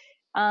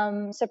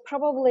 So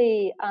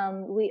probably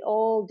we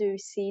all do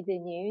see the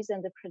news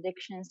and the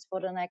predictions for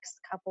the next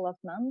couple of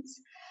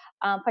months.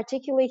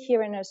 Particularly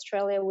here in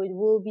Australia, we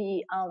will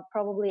be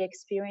probably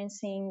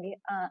experiencing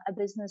a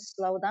business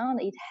slowdown.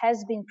 It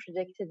has been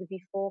predicted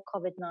before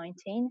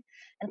COVID-19,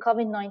 and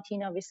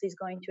COVID-19 obviously is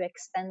going to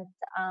extend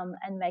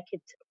and make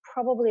it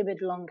probably a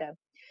bit longer.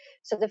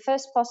 So the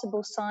first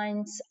possible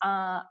signs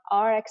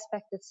are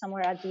expected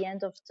somewhere at the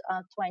end of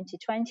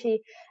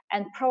 2020,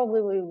 and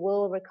probably we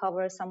will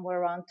recover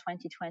somewhere around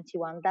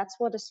 2021. That's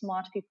what the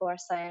smart people are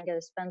saying. They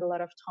spend a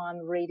lot of time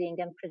reading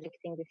and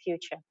predicting the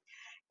future.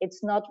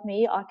 It's not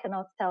me. I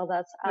cannot tell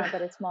that,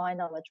 but it's my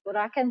knowledge. What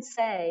I can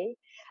say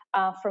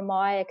from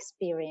my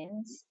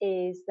experience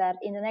is that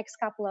in the next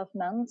couple of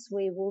months,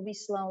 we will be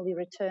slowly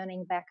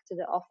returning back to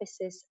the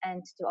offices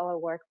and to our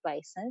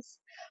workplaces.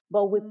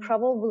 But we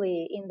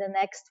probably in the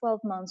next 12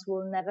 months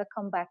will never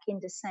come back in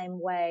the same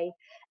way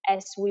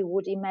as we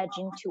would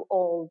imagine to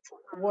old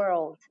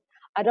world.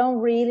 I don't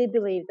really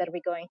believe that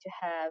we're going to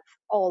have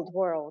old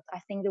world. I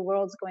think the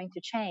world's going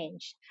to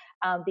change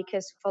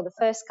because for the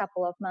first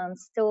couple of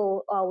months,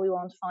 still we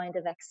won't find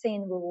a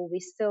vaccine. We will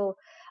be still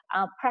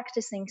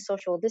practicing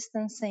social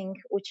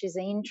distancing, which is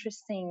an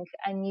interesting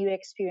and new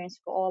experience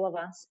for all of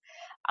us.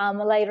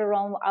 Later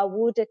on, I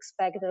would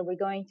expect that we're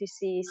going to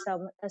see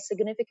some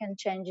significant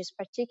changes,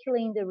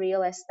 particularly in the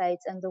real estate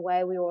and the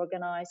way we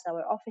organize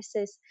our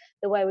offices,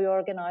 the way we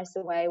organize,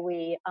 the way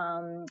we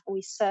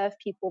serve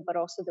people, but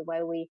also the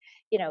way we,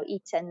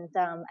 eat and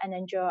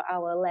enjoy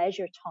our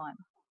leisure time.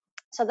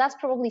 So that's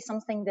probably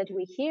something that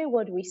we hear,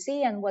 what we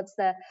see, and what's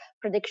the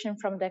prediction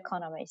from the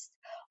economists.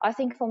 I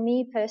think for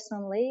me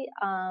personally,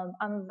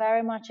 I'm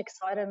very much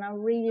excited, and I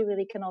really,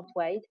 really cannot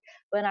wait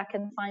when I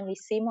can finally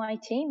see my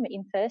team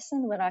in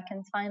person, when I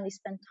can finally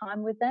spend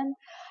time with them.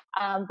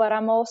 But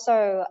I'm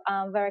also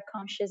very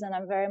conscious, and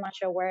I'm very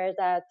much aware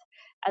that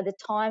at the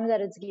time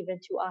that it's given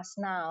to us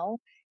now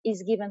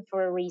is given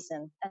for a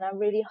reason. And I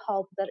really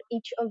hope that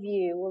each of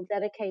you will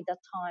dedicate that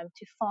time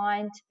to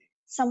find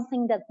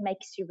something that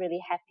makes you really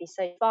happy.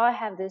 So if I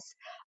have this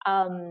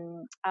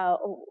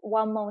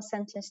one more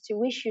sentence to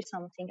wish you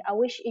something, I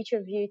wish each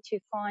of you to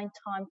find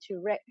time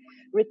to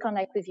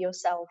reconnect with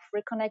yourself,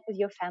 reconnect with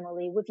your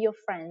family, with your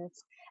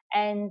friends,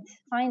 and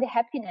find the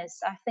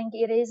happiness. I think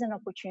it is an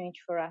opportunity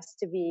for us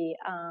to be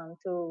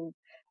to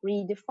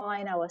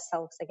redefine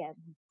ourselves again.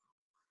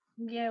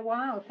 Yeah,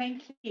 wow,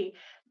 thank you.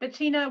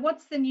 Bettina,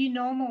 what's the new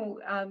normal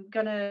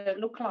gonna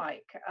look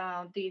like,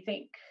 do you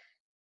think?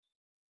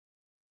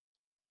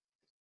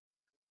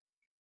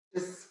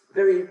 Just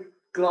very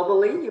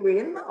globally, you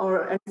mean,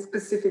 or any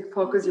specific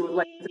focus you would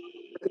like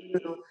to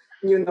do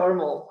new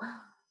normal?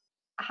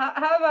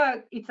 How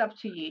about it's up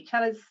to you?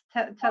 Tell us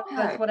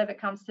whatever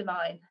comes to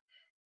mind.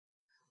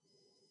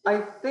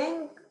 I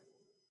think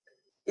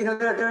you know,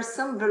 there are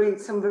some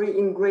very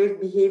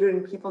engraved behavior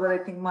in people that I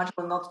think much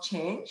will not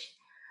change.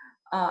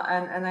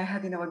 And I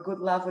had, you know, a good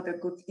laugh with a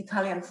good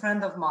Italian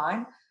friend of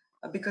mine,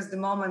 because the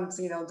moment,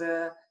 you know,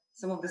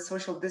 some of the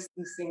social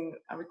distancing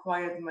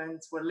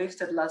requirements were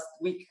lifted last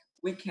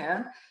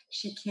weekend,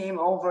 she came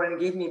over and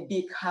gave me a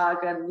big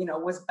hug, and, you know,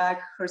 was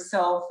back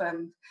herself,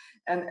 and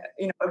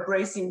you know,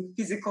 embracing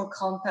physical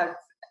contact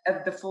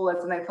at the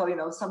fullest. And I thought, you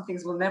know, some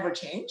things will never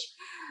change.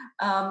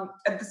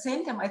 At the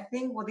same time, I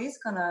think what is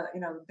gonna, you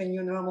know, the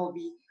new normal will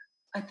be,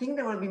 I think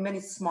there will be many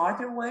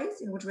smarter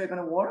ways in which we're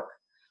gonna work.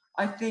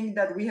 I think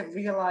that we have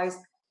realized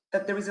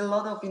that there is a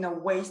lot of, you know,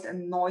 waste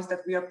and noise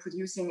that we are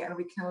producing, and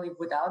we can live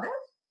without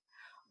it.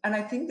 And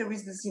I think there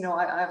is this, you know,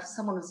 I have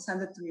someone who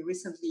sent it to me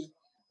recently,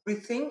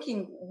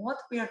 rethinking what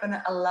we are going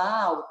to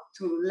allow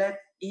to let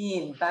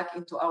in back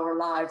into our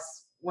lives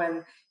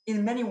when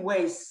in many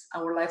ways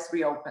our lives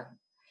reopen.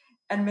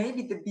 And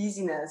maybe the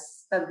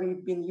busyness that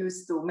we've been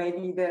used to,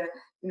 maybe the,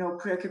 you know,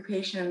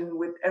 preoccupation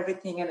with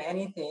everything and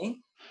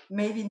anything,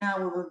 maybe now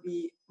we will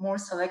be more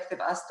selective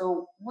as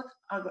to what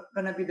are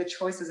going to be the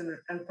choices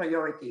and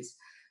priorities.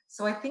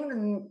 So I think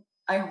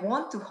I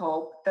want to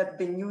hope that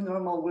the new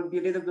normal will be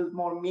a little bit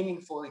more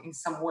meaningful in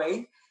some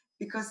way,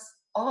 because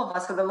all of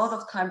us had a lot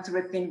of time to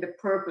rethink the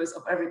purpose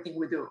of everything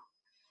we do.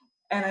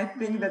 And I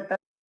think that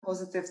that's a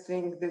positive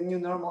thing the new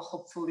normal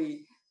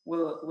hopefully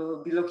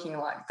will be looking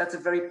like. That's a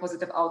very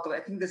positive outlook.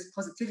 I think this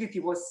positivity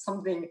was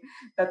something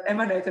that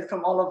emanated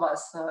from all of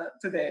us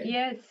today.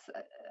 Yes,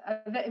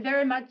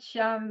 very much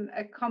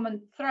a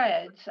common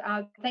thread.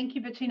 Thank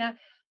you, Bettina.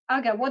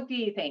 Aga, what do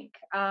you think?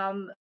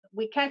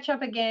 We catch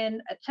up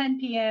again at 10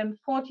 p.m.,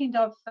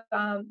 14th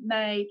of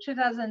May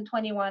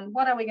 2021.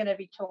 What are we going to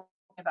be talking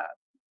about?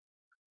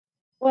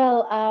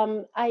 Well,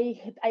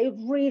 I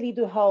really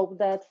do hope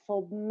that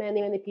for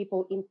many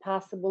people,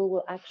 impossible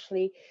will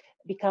actually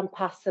become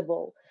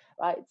possible,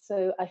 right?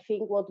 So I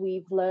think what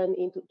we've learned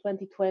in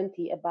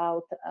 2020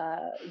 about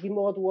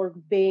remote work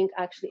being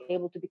actually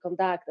able to be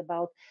conducted,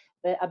 about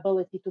the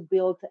ability to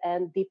build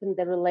and deepen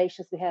the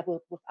relations we have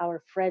with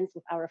our friends,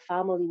 with our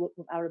family,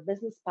 with our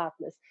business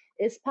partners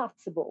is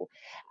possible.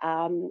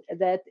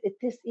 That it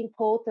is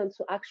important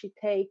to actually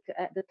take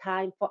the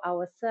time for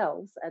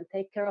ourselves and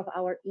take care of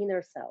our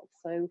inner self.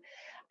 So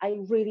I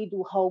really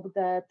do hope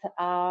that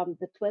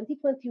the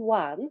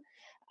 2021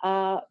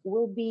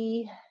 will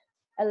be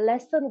a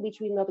lesson which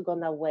we're not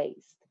gonna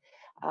waste.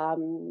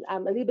 I'm a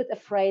little bit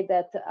afraid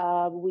that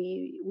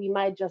we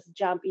might just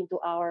jump into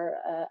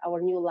our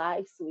new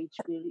lives, which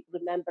we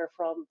remember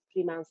from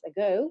 3 months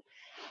ago,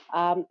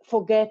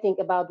 forgetting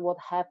about what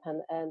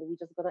happened, and we're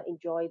just gonna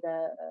enjoy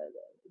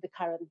the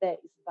current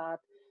days. But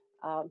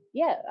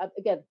yeah,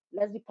 again,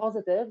 let's be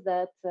positive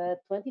that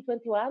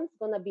 2021 is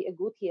gonna be a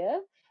good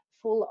year,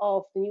 full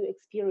of new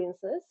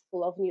experiences,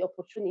 full of new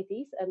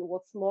opportunities, and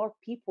what's more,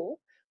 people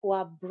who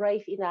are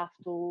brave enough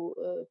to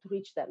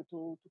reach them,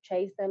 to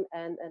chase them,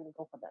 and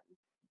go for them.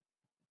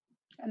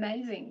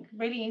 Amazing,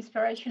 really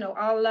inspirational.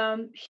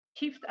 I'll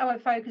shift our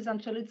focus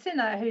onto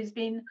Lucina, who's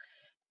been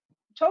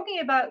talking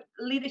about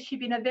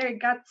leadership in a very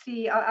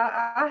gutsy.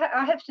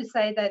 I have to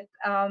say that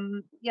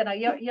you know,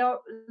 your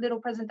little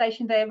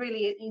presentation there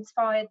really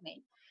inspired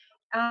me.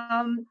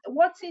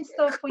 What's in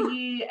store for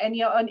you and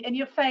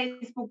your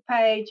Facebook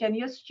page and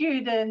your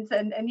students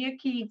and your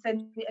kids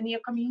and your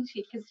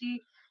community? Because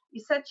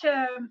you're such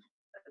a,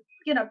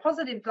 you know,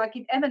 positive, like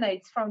it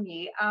emanates from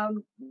you.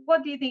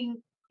 What do you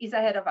think is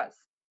ahead of us?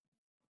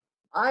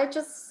 I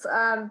just,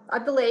 I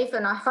believe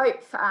and I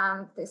hope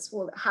this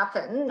will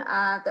happen,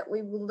 that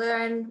we will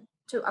learn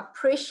to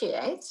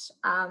appreciate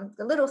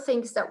the little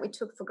things that we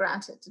took for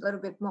granted a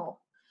little bit more.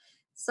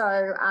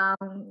 So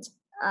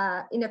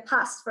in the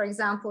past, for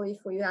example,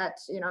 if we had,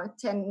 you know,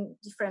 10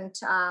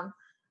 different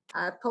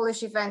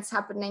Polish events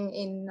happening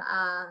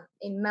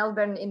in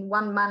Melbourne in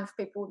 1 month,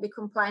 people would be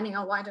complaining,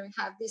 oh, why don't we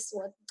have this?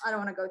 Or I don't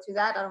want to go to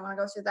that. I don't want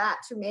to go to that.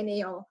 Too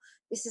many, or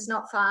this is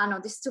not fun, or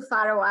this is too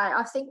far away.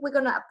 I think we're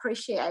going to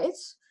appreciate,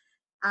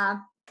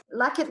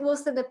 like it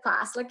was in the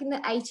past, like in the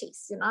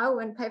 80s, you know,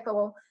 when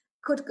people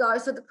could go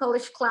to the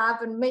Polish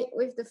club and meet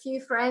with a few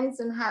friends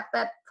and have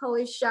that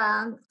Polish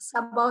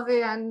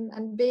sabowy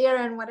and beer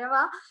and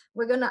whatever.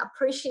 We're going to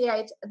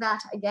appreciate that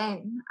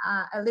again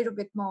a little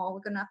bit more.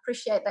 We're going to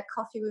appreciate that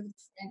coffee with a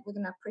friend. We're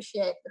going to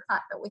appreciate the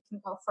fact that we can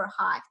go for a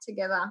hike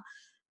together,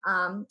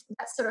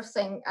 that sort of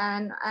thing.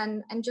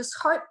 And just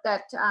hope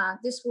that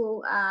this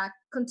will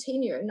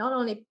continue, not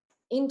only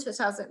in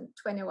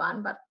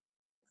 2021, but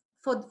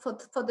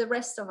for the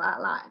rest of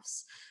our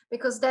lives,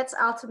 because that's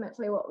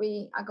ultimately what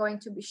we are going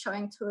to be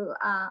showing to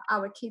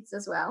our kids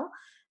as well,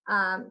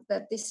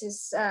 that this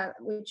is,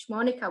 which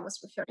Monica was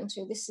referring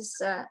to, this is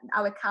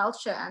our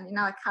culture, and in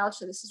our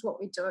culture this is what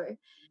we do.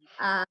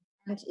 And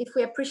if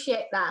we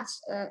appreciate that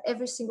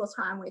every single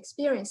time we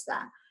experience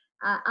that,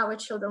 our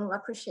children will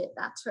appreciate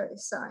that too.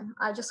 So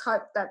I just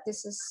hope that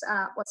this is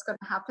what's going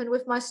to happen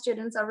with my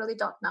students. I really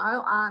don't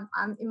know.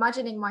 I'm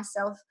imagining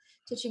myself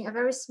teaching a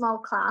very small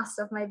class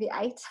of maybe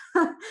 8,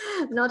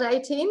 not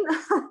 18.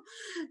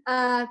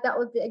 That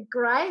would be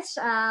great,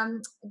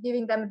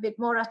 giving them a bit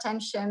more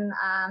attention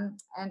and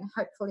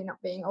hopefully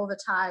not being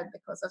overtired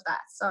because of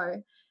that.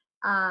 So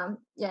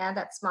yeah,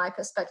 that's my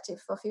perspective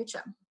for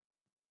future.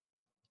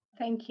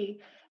 Thank you.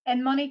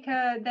 And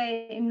Monica,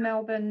 there in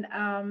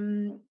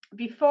Melbourne,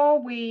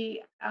 before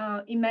we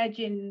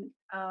imagine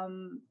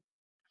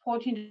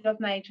 14th of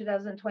May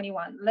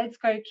 2021, let's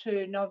go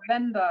to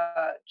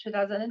November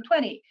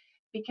 2020,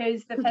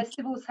 because the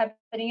festival's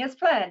happening as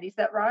planned. Is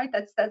that right?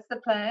 That's the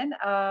plan.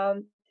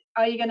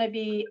 Are you going to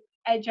be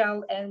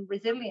agile and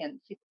resilient?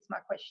 Is my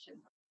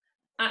question.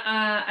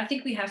 I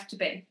think we have to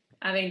be.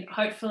 I mean,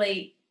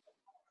 hopefully,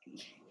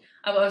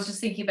 I was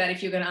just thinking about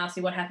if you're going to ask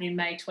me what happened in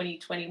May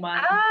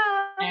 2021,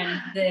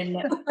 and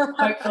then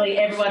hopefully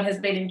everyone has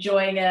been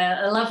enjoying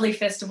a lovely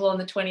festival on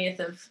the 20th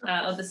of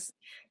the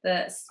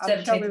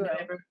 17th of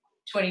November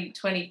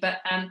 2020.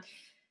 But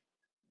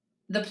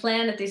the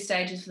plan at this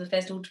stage is for the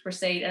festival to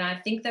proceed, and I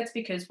think that's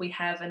because we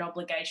have an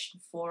obligation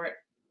for it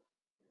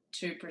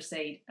to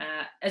proceed.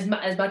 As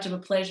much of a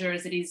pleasure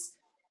as it is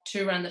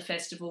to run the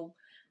festival,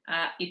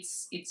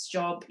 its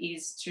job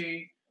is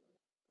to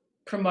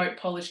promote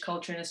Polish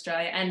culture in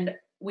Australia, and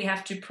we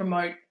have to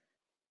provide,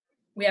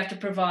 we have to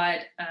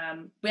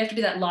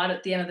be that light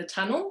at the end of the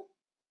tunnel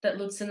that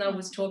Lucinda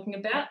was talking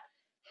about.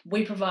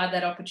 We provide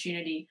that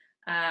opportunity.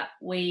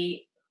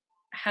 We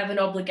have an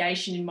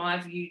obligation, in my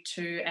view,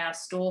 to our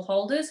stall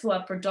holders, who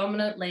are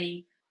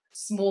predominantly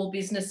small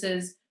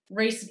businesses,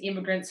 recent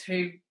immigrants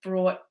who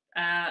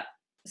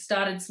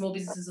started small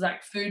businesses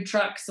like food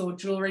trucks or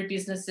jewellery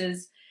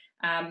businesses,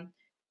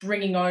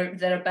 bringing over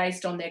that are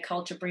based on their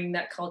culture, bringing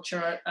that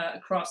culture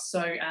across.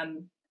 So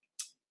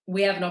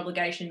we have an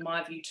obligation, in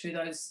my view, to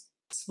those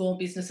small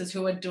businesses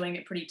who are doing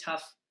it pretty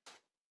tough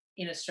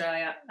in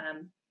Australia,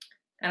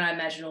 and I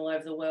imagine all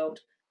over the world.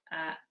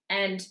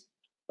 And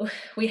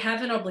we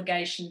have an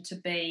obligation to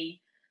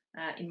be,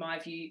 in my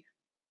view,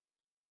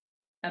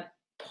 a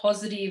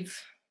positive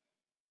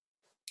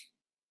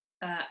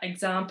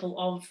example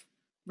of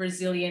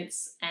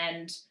resilience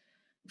and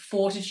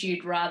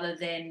fortitude rather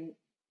than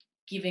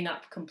giving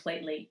up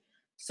completely.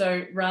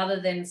 So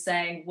rather than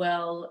saying,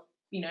 well,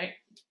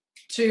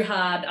 too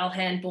hard, I'll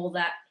handball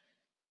that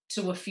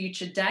to a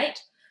future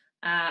date,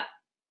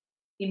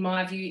 in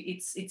my view,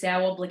 it's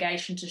our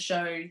obligation to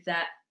show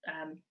that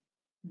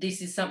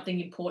this is something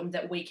important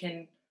that we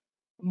can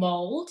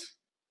mould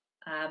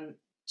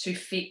to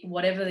fit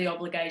whatever the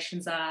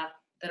obligations are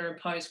that are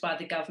imposed by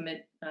the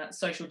government,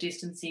 social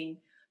distancing,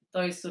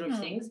 those sort of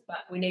things.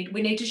 But we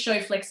need to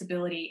show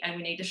flexibility, and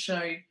we need to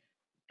show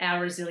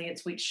our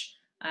resilience, which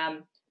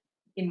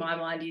in my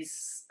mind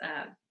is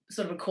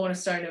sort of a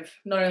cornerstone of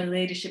not only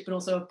leadership but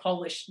also a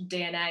Polish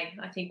DNA.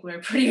 I think we're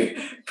a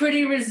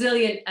pretty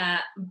resilient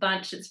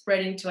bunch that's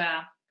bred into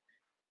our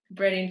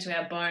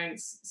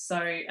bones.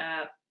 So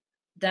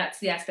that's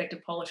the aspect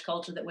of Polish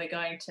culture that we're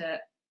going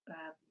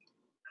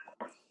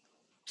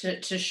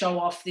to show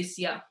off this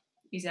year,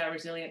 is our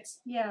resilience.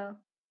 Yeah.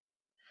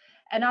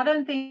 And I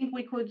don't think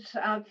we could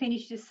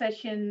finish this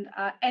session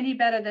any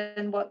better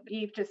than what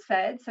you've just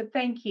said. So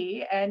thank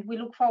you. And we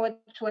look forward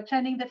to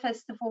attending the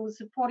festival,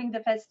 supporting the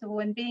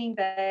festival, and being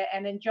there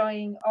and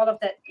enjoying all of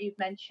that you've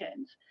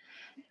mentioned.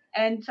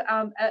 And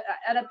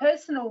at a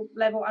personal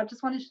level, I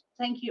just wanted to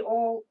thank you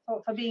all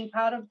for being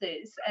part of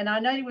this. And I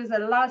know it was a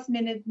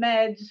last-minute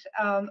mad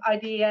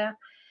idea.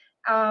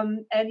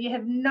 And you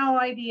have no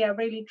idea,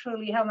 really,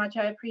 truly, how much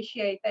I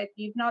appreciate that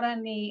you've not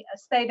only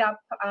stayed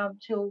up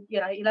till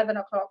 11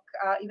 o'clock,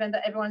 even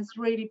though everyone's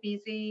really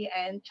busy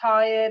and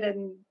tired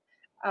and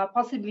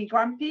possibly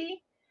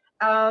grumpy.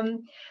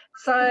 I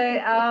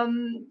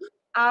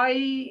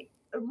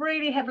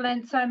really have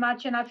learned so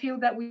much, and I feel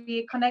that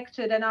we're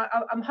connected. And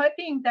I'm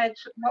hoping that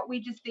what we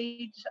just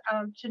did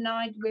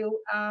tonight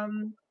will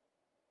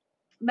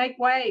make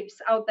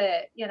waves out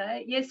there.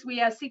 Yes,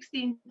 we are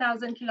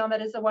 16,000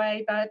 kilometers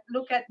away, but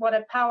look at what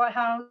a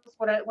powerhouse,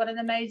 what an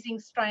amazing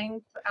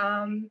strength,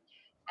 and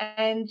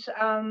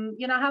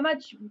how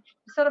much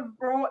sort of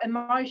raw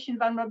emotion,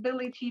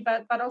 vulnerability,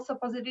 but also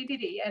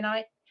positivity. And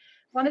I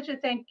wanted to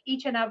thank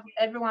each and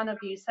every one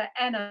of you. So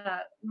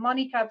Anna,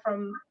 Monica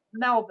from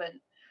Melbourne,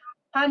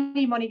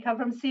 Pani Monica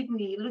from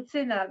Sydney,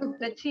 Lucina,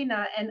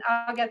 Bettina, and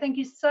Aga, thank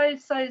you so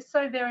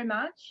very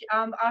much.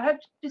 I hope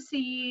to see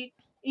you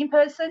in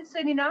person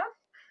soon enough,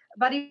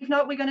 but if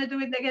not, we're going to do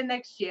it again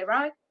next year,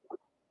 right?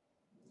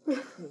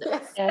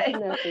 Yes,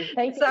 definitely.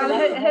 Thank you So so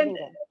much for having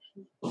us.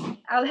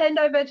 I'll hand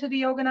over to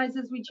the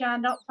organizers, which are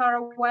not far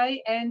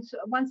away. And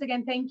once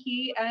again, thank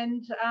you,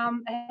 and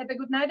have a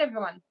good night,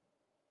 everyone.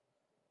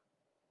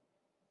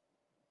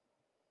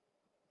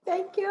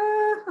 Thank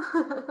you.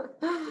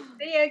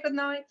 See you. Good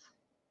night.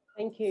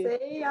 Thank you.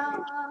 See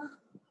ya.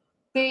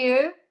 See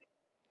you.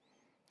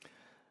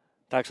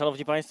 Tak,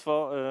 szanowni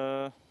państwo,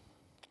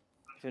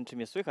 nie wiem, czy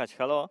mnie słychać,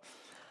 halo.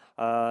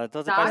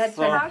 Drodzy Tak,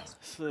 Państwo, słychać?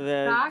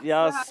 Tak,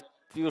 ja słychać.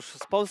 już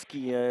z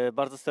Polski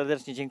bardzo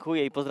serdecznie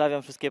dziękuję i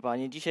pozdrawiam wszystkie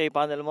panie. Dzisiaj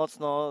panel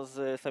mocno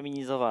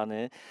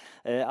zfeminizowany,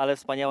 ale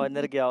wspaniała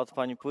energia od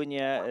pań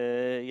płynie.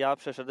 Ja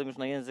przeszedłem już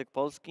na język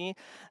polski,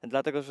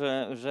 dlatego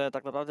że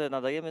tak naprawdę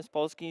nadajemy z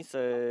Polski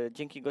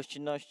dzięki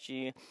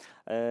gościnności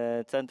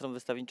Centrum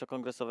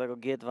Wystawienniczo-Kongresowego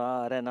G2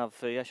 Arena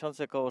w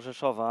Jasionce koło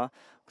Rzeszowa,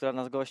 która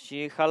nas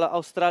gości. Halo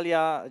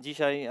Australia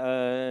dzisiaj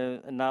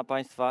na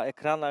Państwa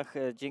ekranach,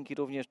 dzięki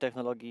również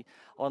technologii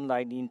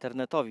online i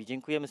internetowi.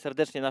 Dziękujemy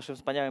serdecznie naszym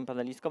wspaniałym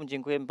panelistkom.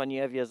 Dziękujemy Pani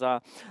Ewie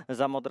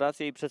za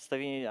moderację i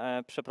przedstawienie,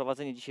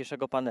 przeprowadzenie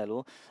dzisiejszego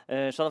panelu.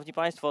 Szanowni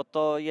Państwo,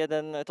 to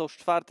już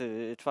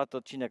czwarty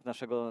odcinek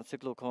naszego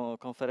cyklu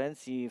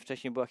konferencji.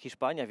 Wcześniej była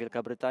Hiszpania,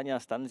 Wielka Brytania,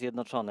 Stany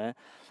Zjednoczone.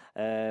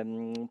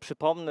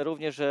 Przypomnę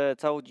również, że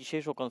całą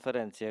dzisiejszą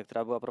konferencję,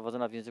 która była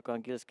prowadzona w języku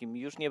angielskim,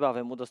 już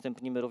niebawem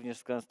udostępnimy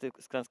również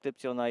z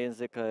transkrypcją na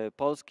język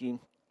polski.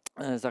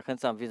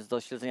 Zachęcam więc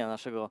do śledzenia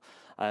naszego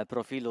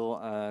profilu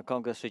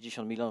Kongres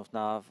 60 milionów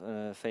na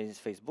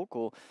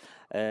Facebooku.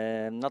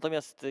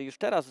 Natomiast już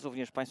teraz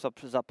również Państwa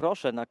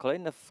zaproszę na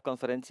kolejne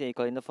konferencje i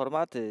kolejne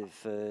formaty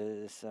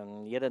z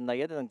 1 na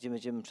 1, gdzie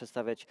będziemy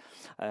przedstawiać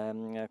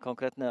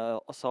konkretne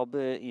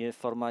osoby w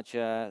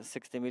formacie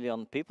 60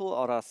 Million People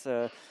oraz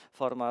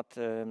format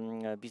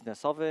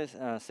biznesowy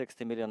 60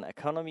 Million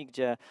Economy,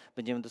 gdzie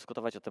będziemy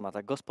dyskutować o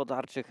tematach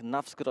gospodarczych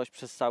na wskroś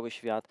przez cały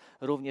świat,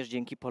 również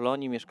dzięki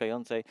Polonii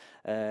mieszkającej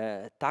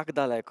tak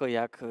daleko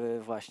jak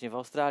właśnie w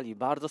Australii.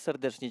 Bardzo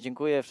serdecznie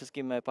dziękuję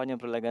wszystkim paniom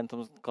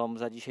prelegentkom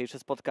za dzisiejsze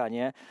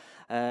spotkanie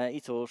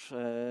i cóż,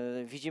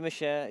 widzimy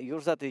się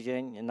już za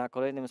tydzień na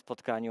kolejnym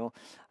spotkaniu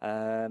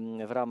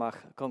w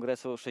ramach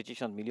Kongresu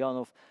 60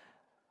 milionów.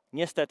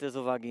 Niestety z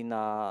uwagi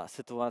na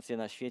sytuację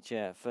na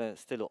świecie w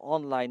stylu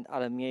online,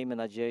 ale miejmy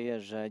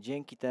nadzieję, że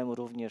dzięki temu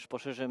również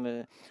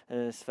poszerzymy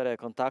sferę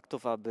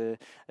kontaktów, aby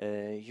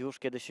już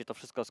kiedy się to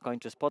wszystko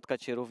skończy,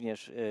 spotkać się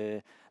również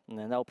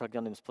na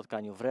upragnionym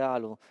spotkaniu w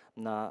realu,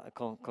 na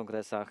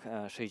kongresach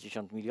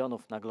 60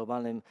 milionów, na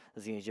globalnym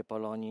zjeździe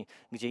Polonii,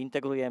 gdzie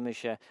integrujemy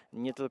się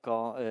nie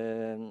tylko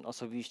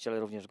osobiście, ale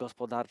również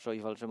gospodarczo i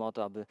walczymy o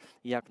to, aby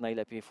jak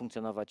najlepiej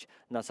funkcjonować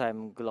na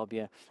całym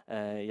globie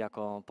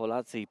jako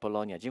Polacy i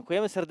Polonia.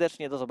 Dziękujemy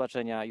serdecznie, do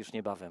zobaczenia już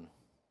niebawem.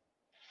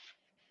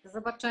 Do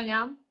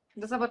zobaczenia.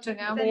 Do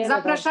zobaczenia. Dziękujemy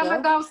Zapraszamy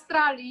bardzo. do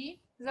Australii.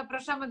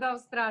 Zapraszamy do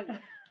Australii.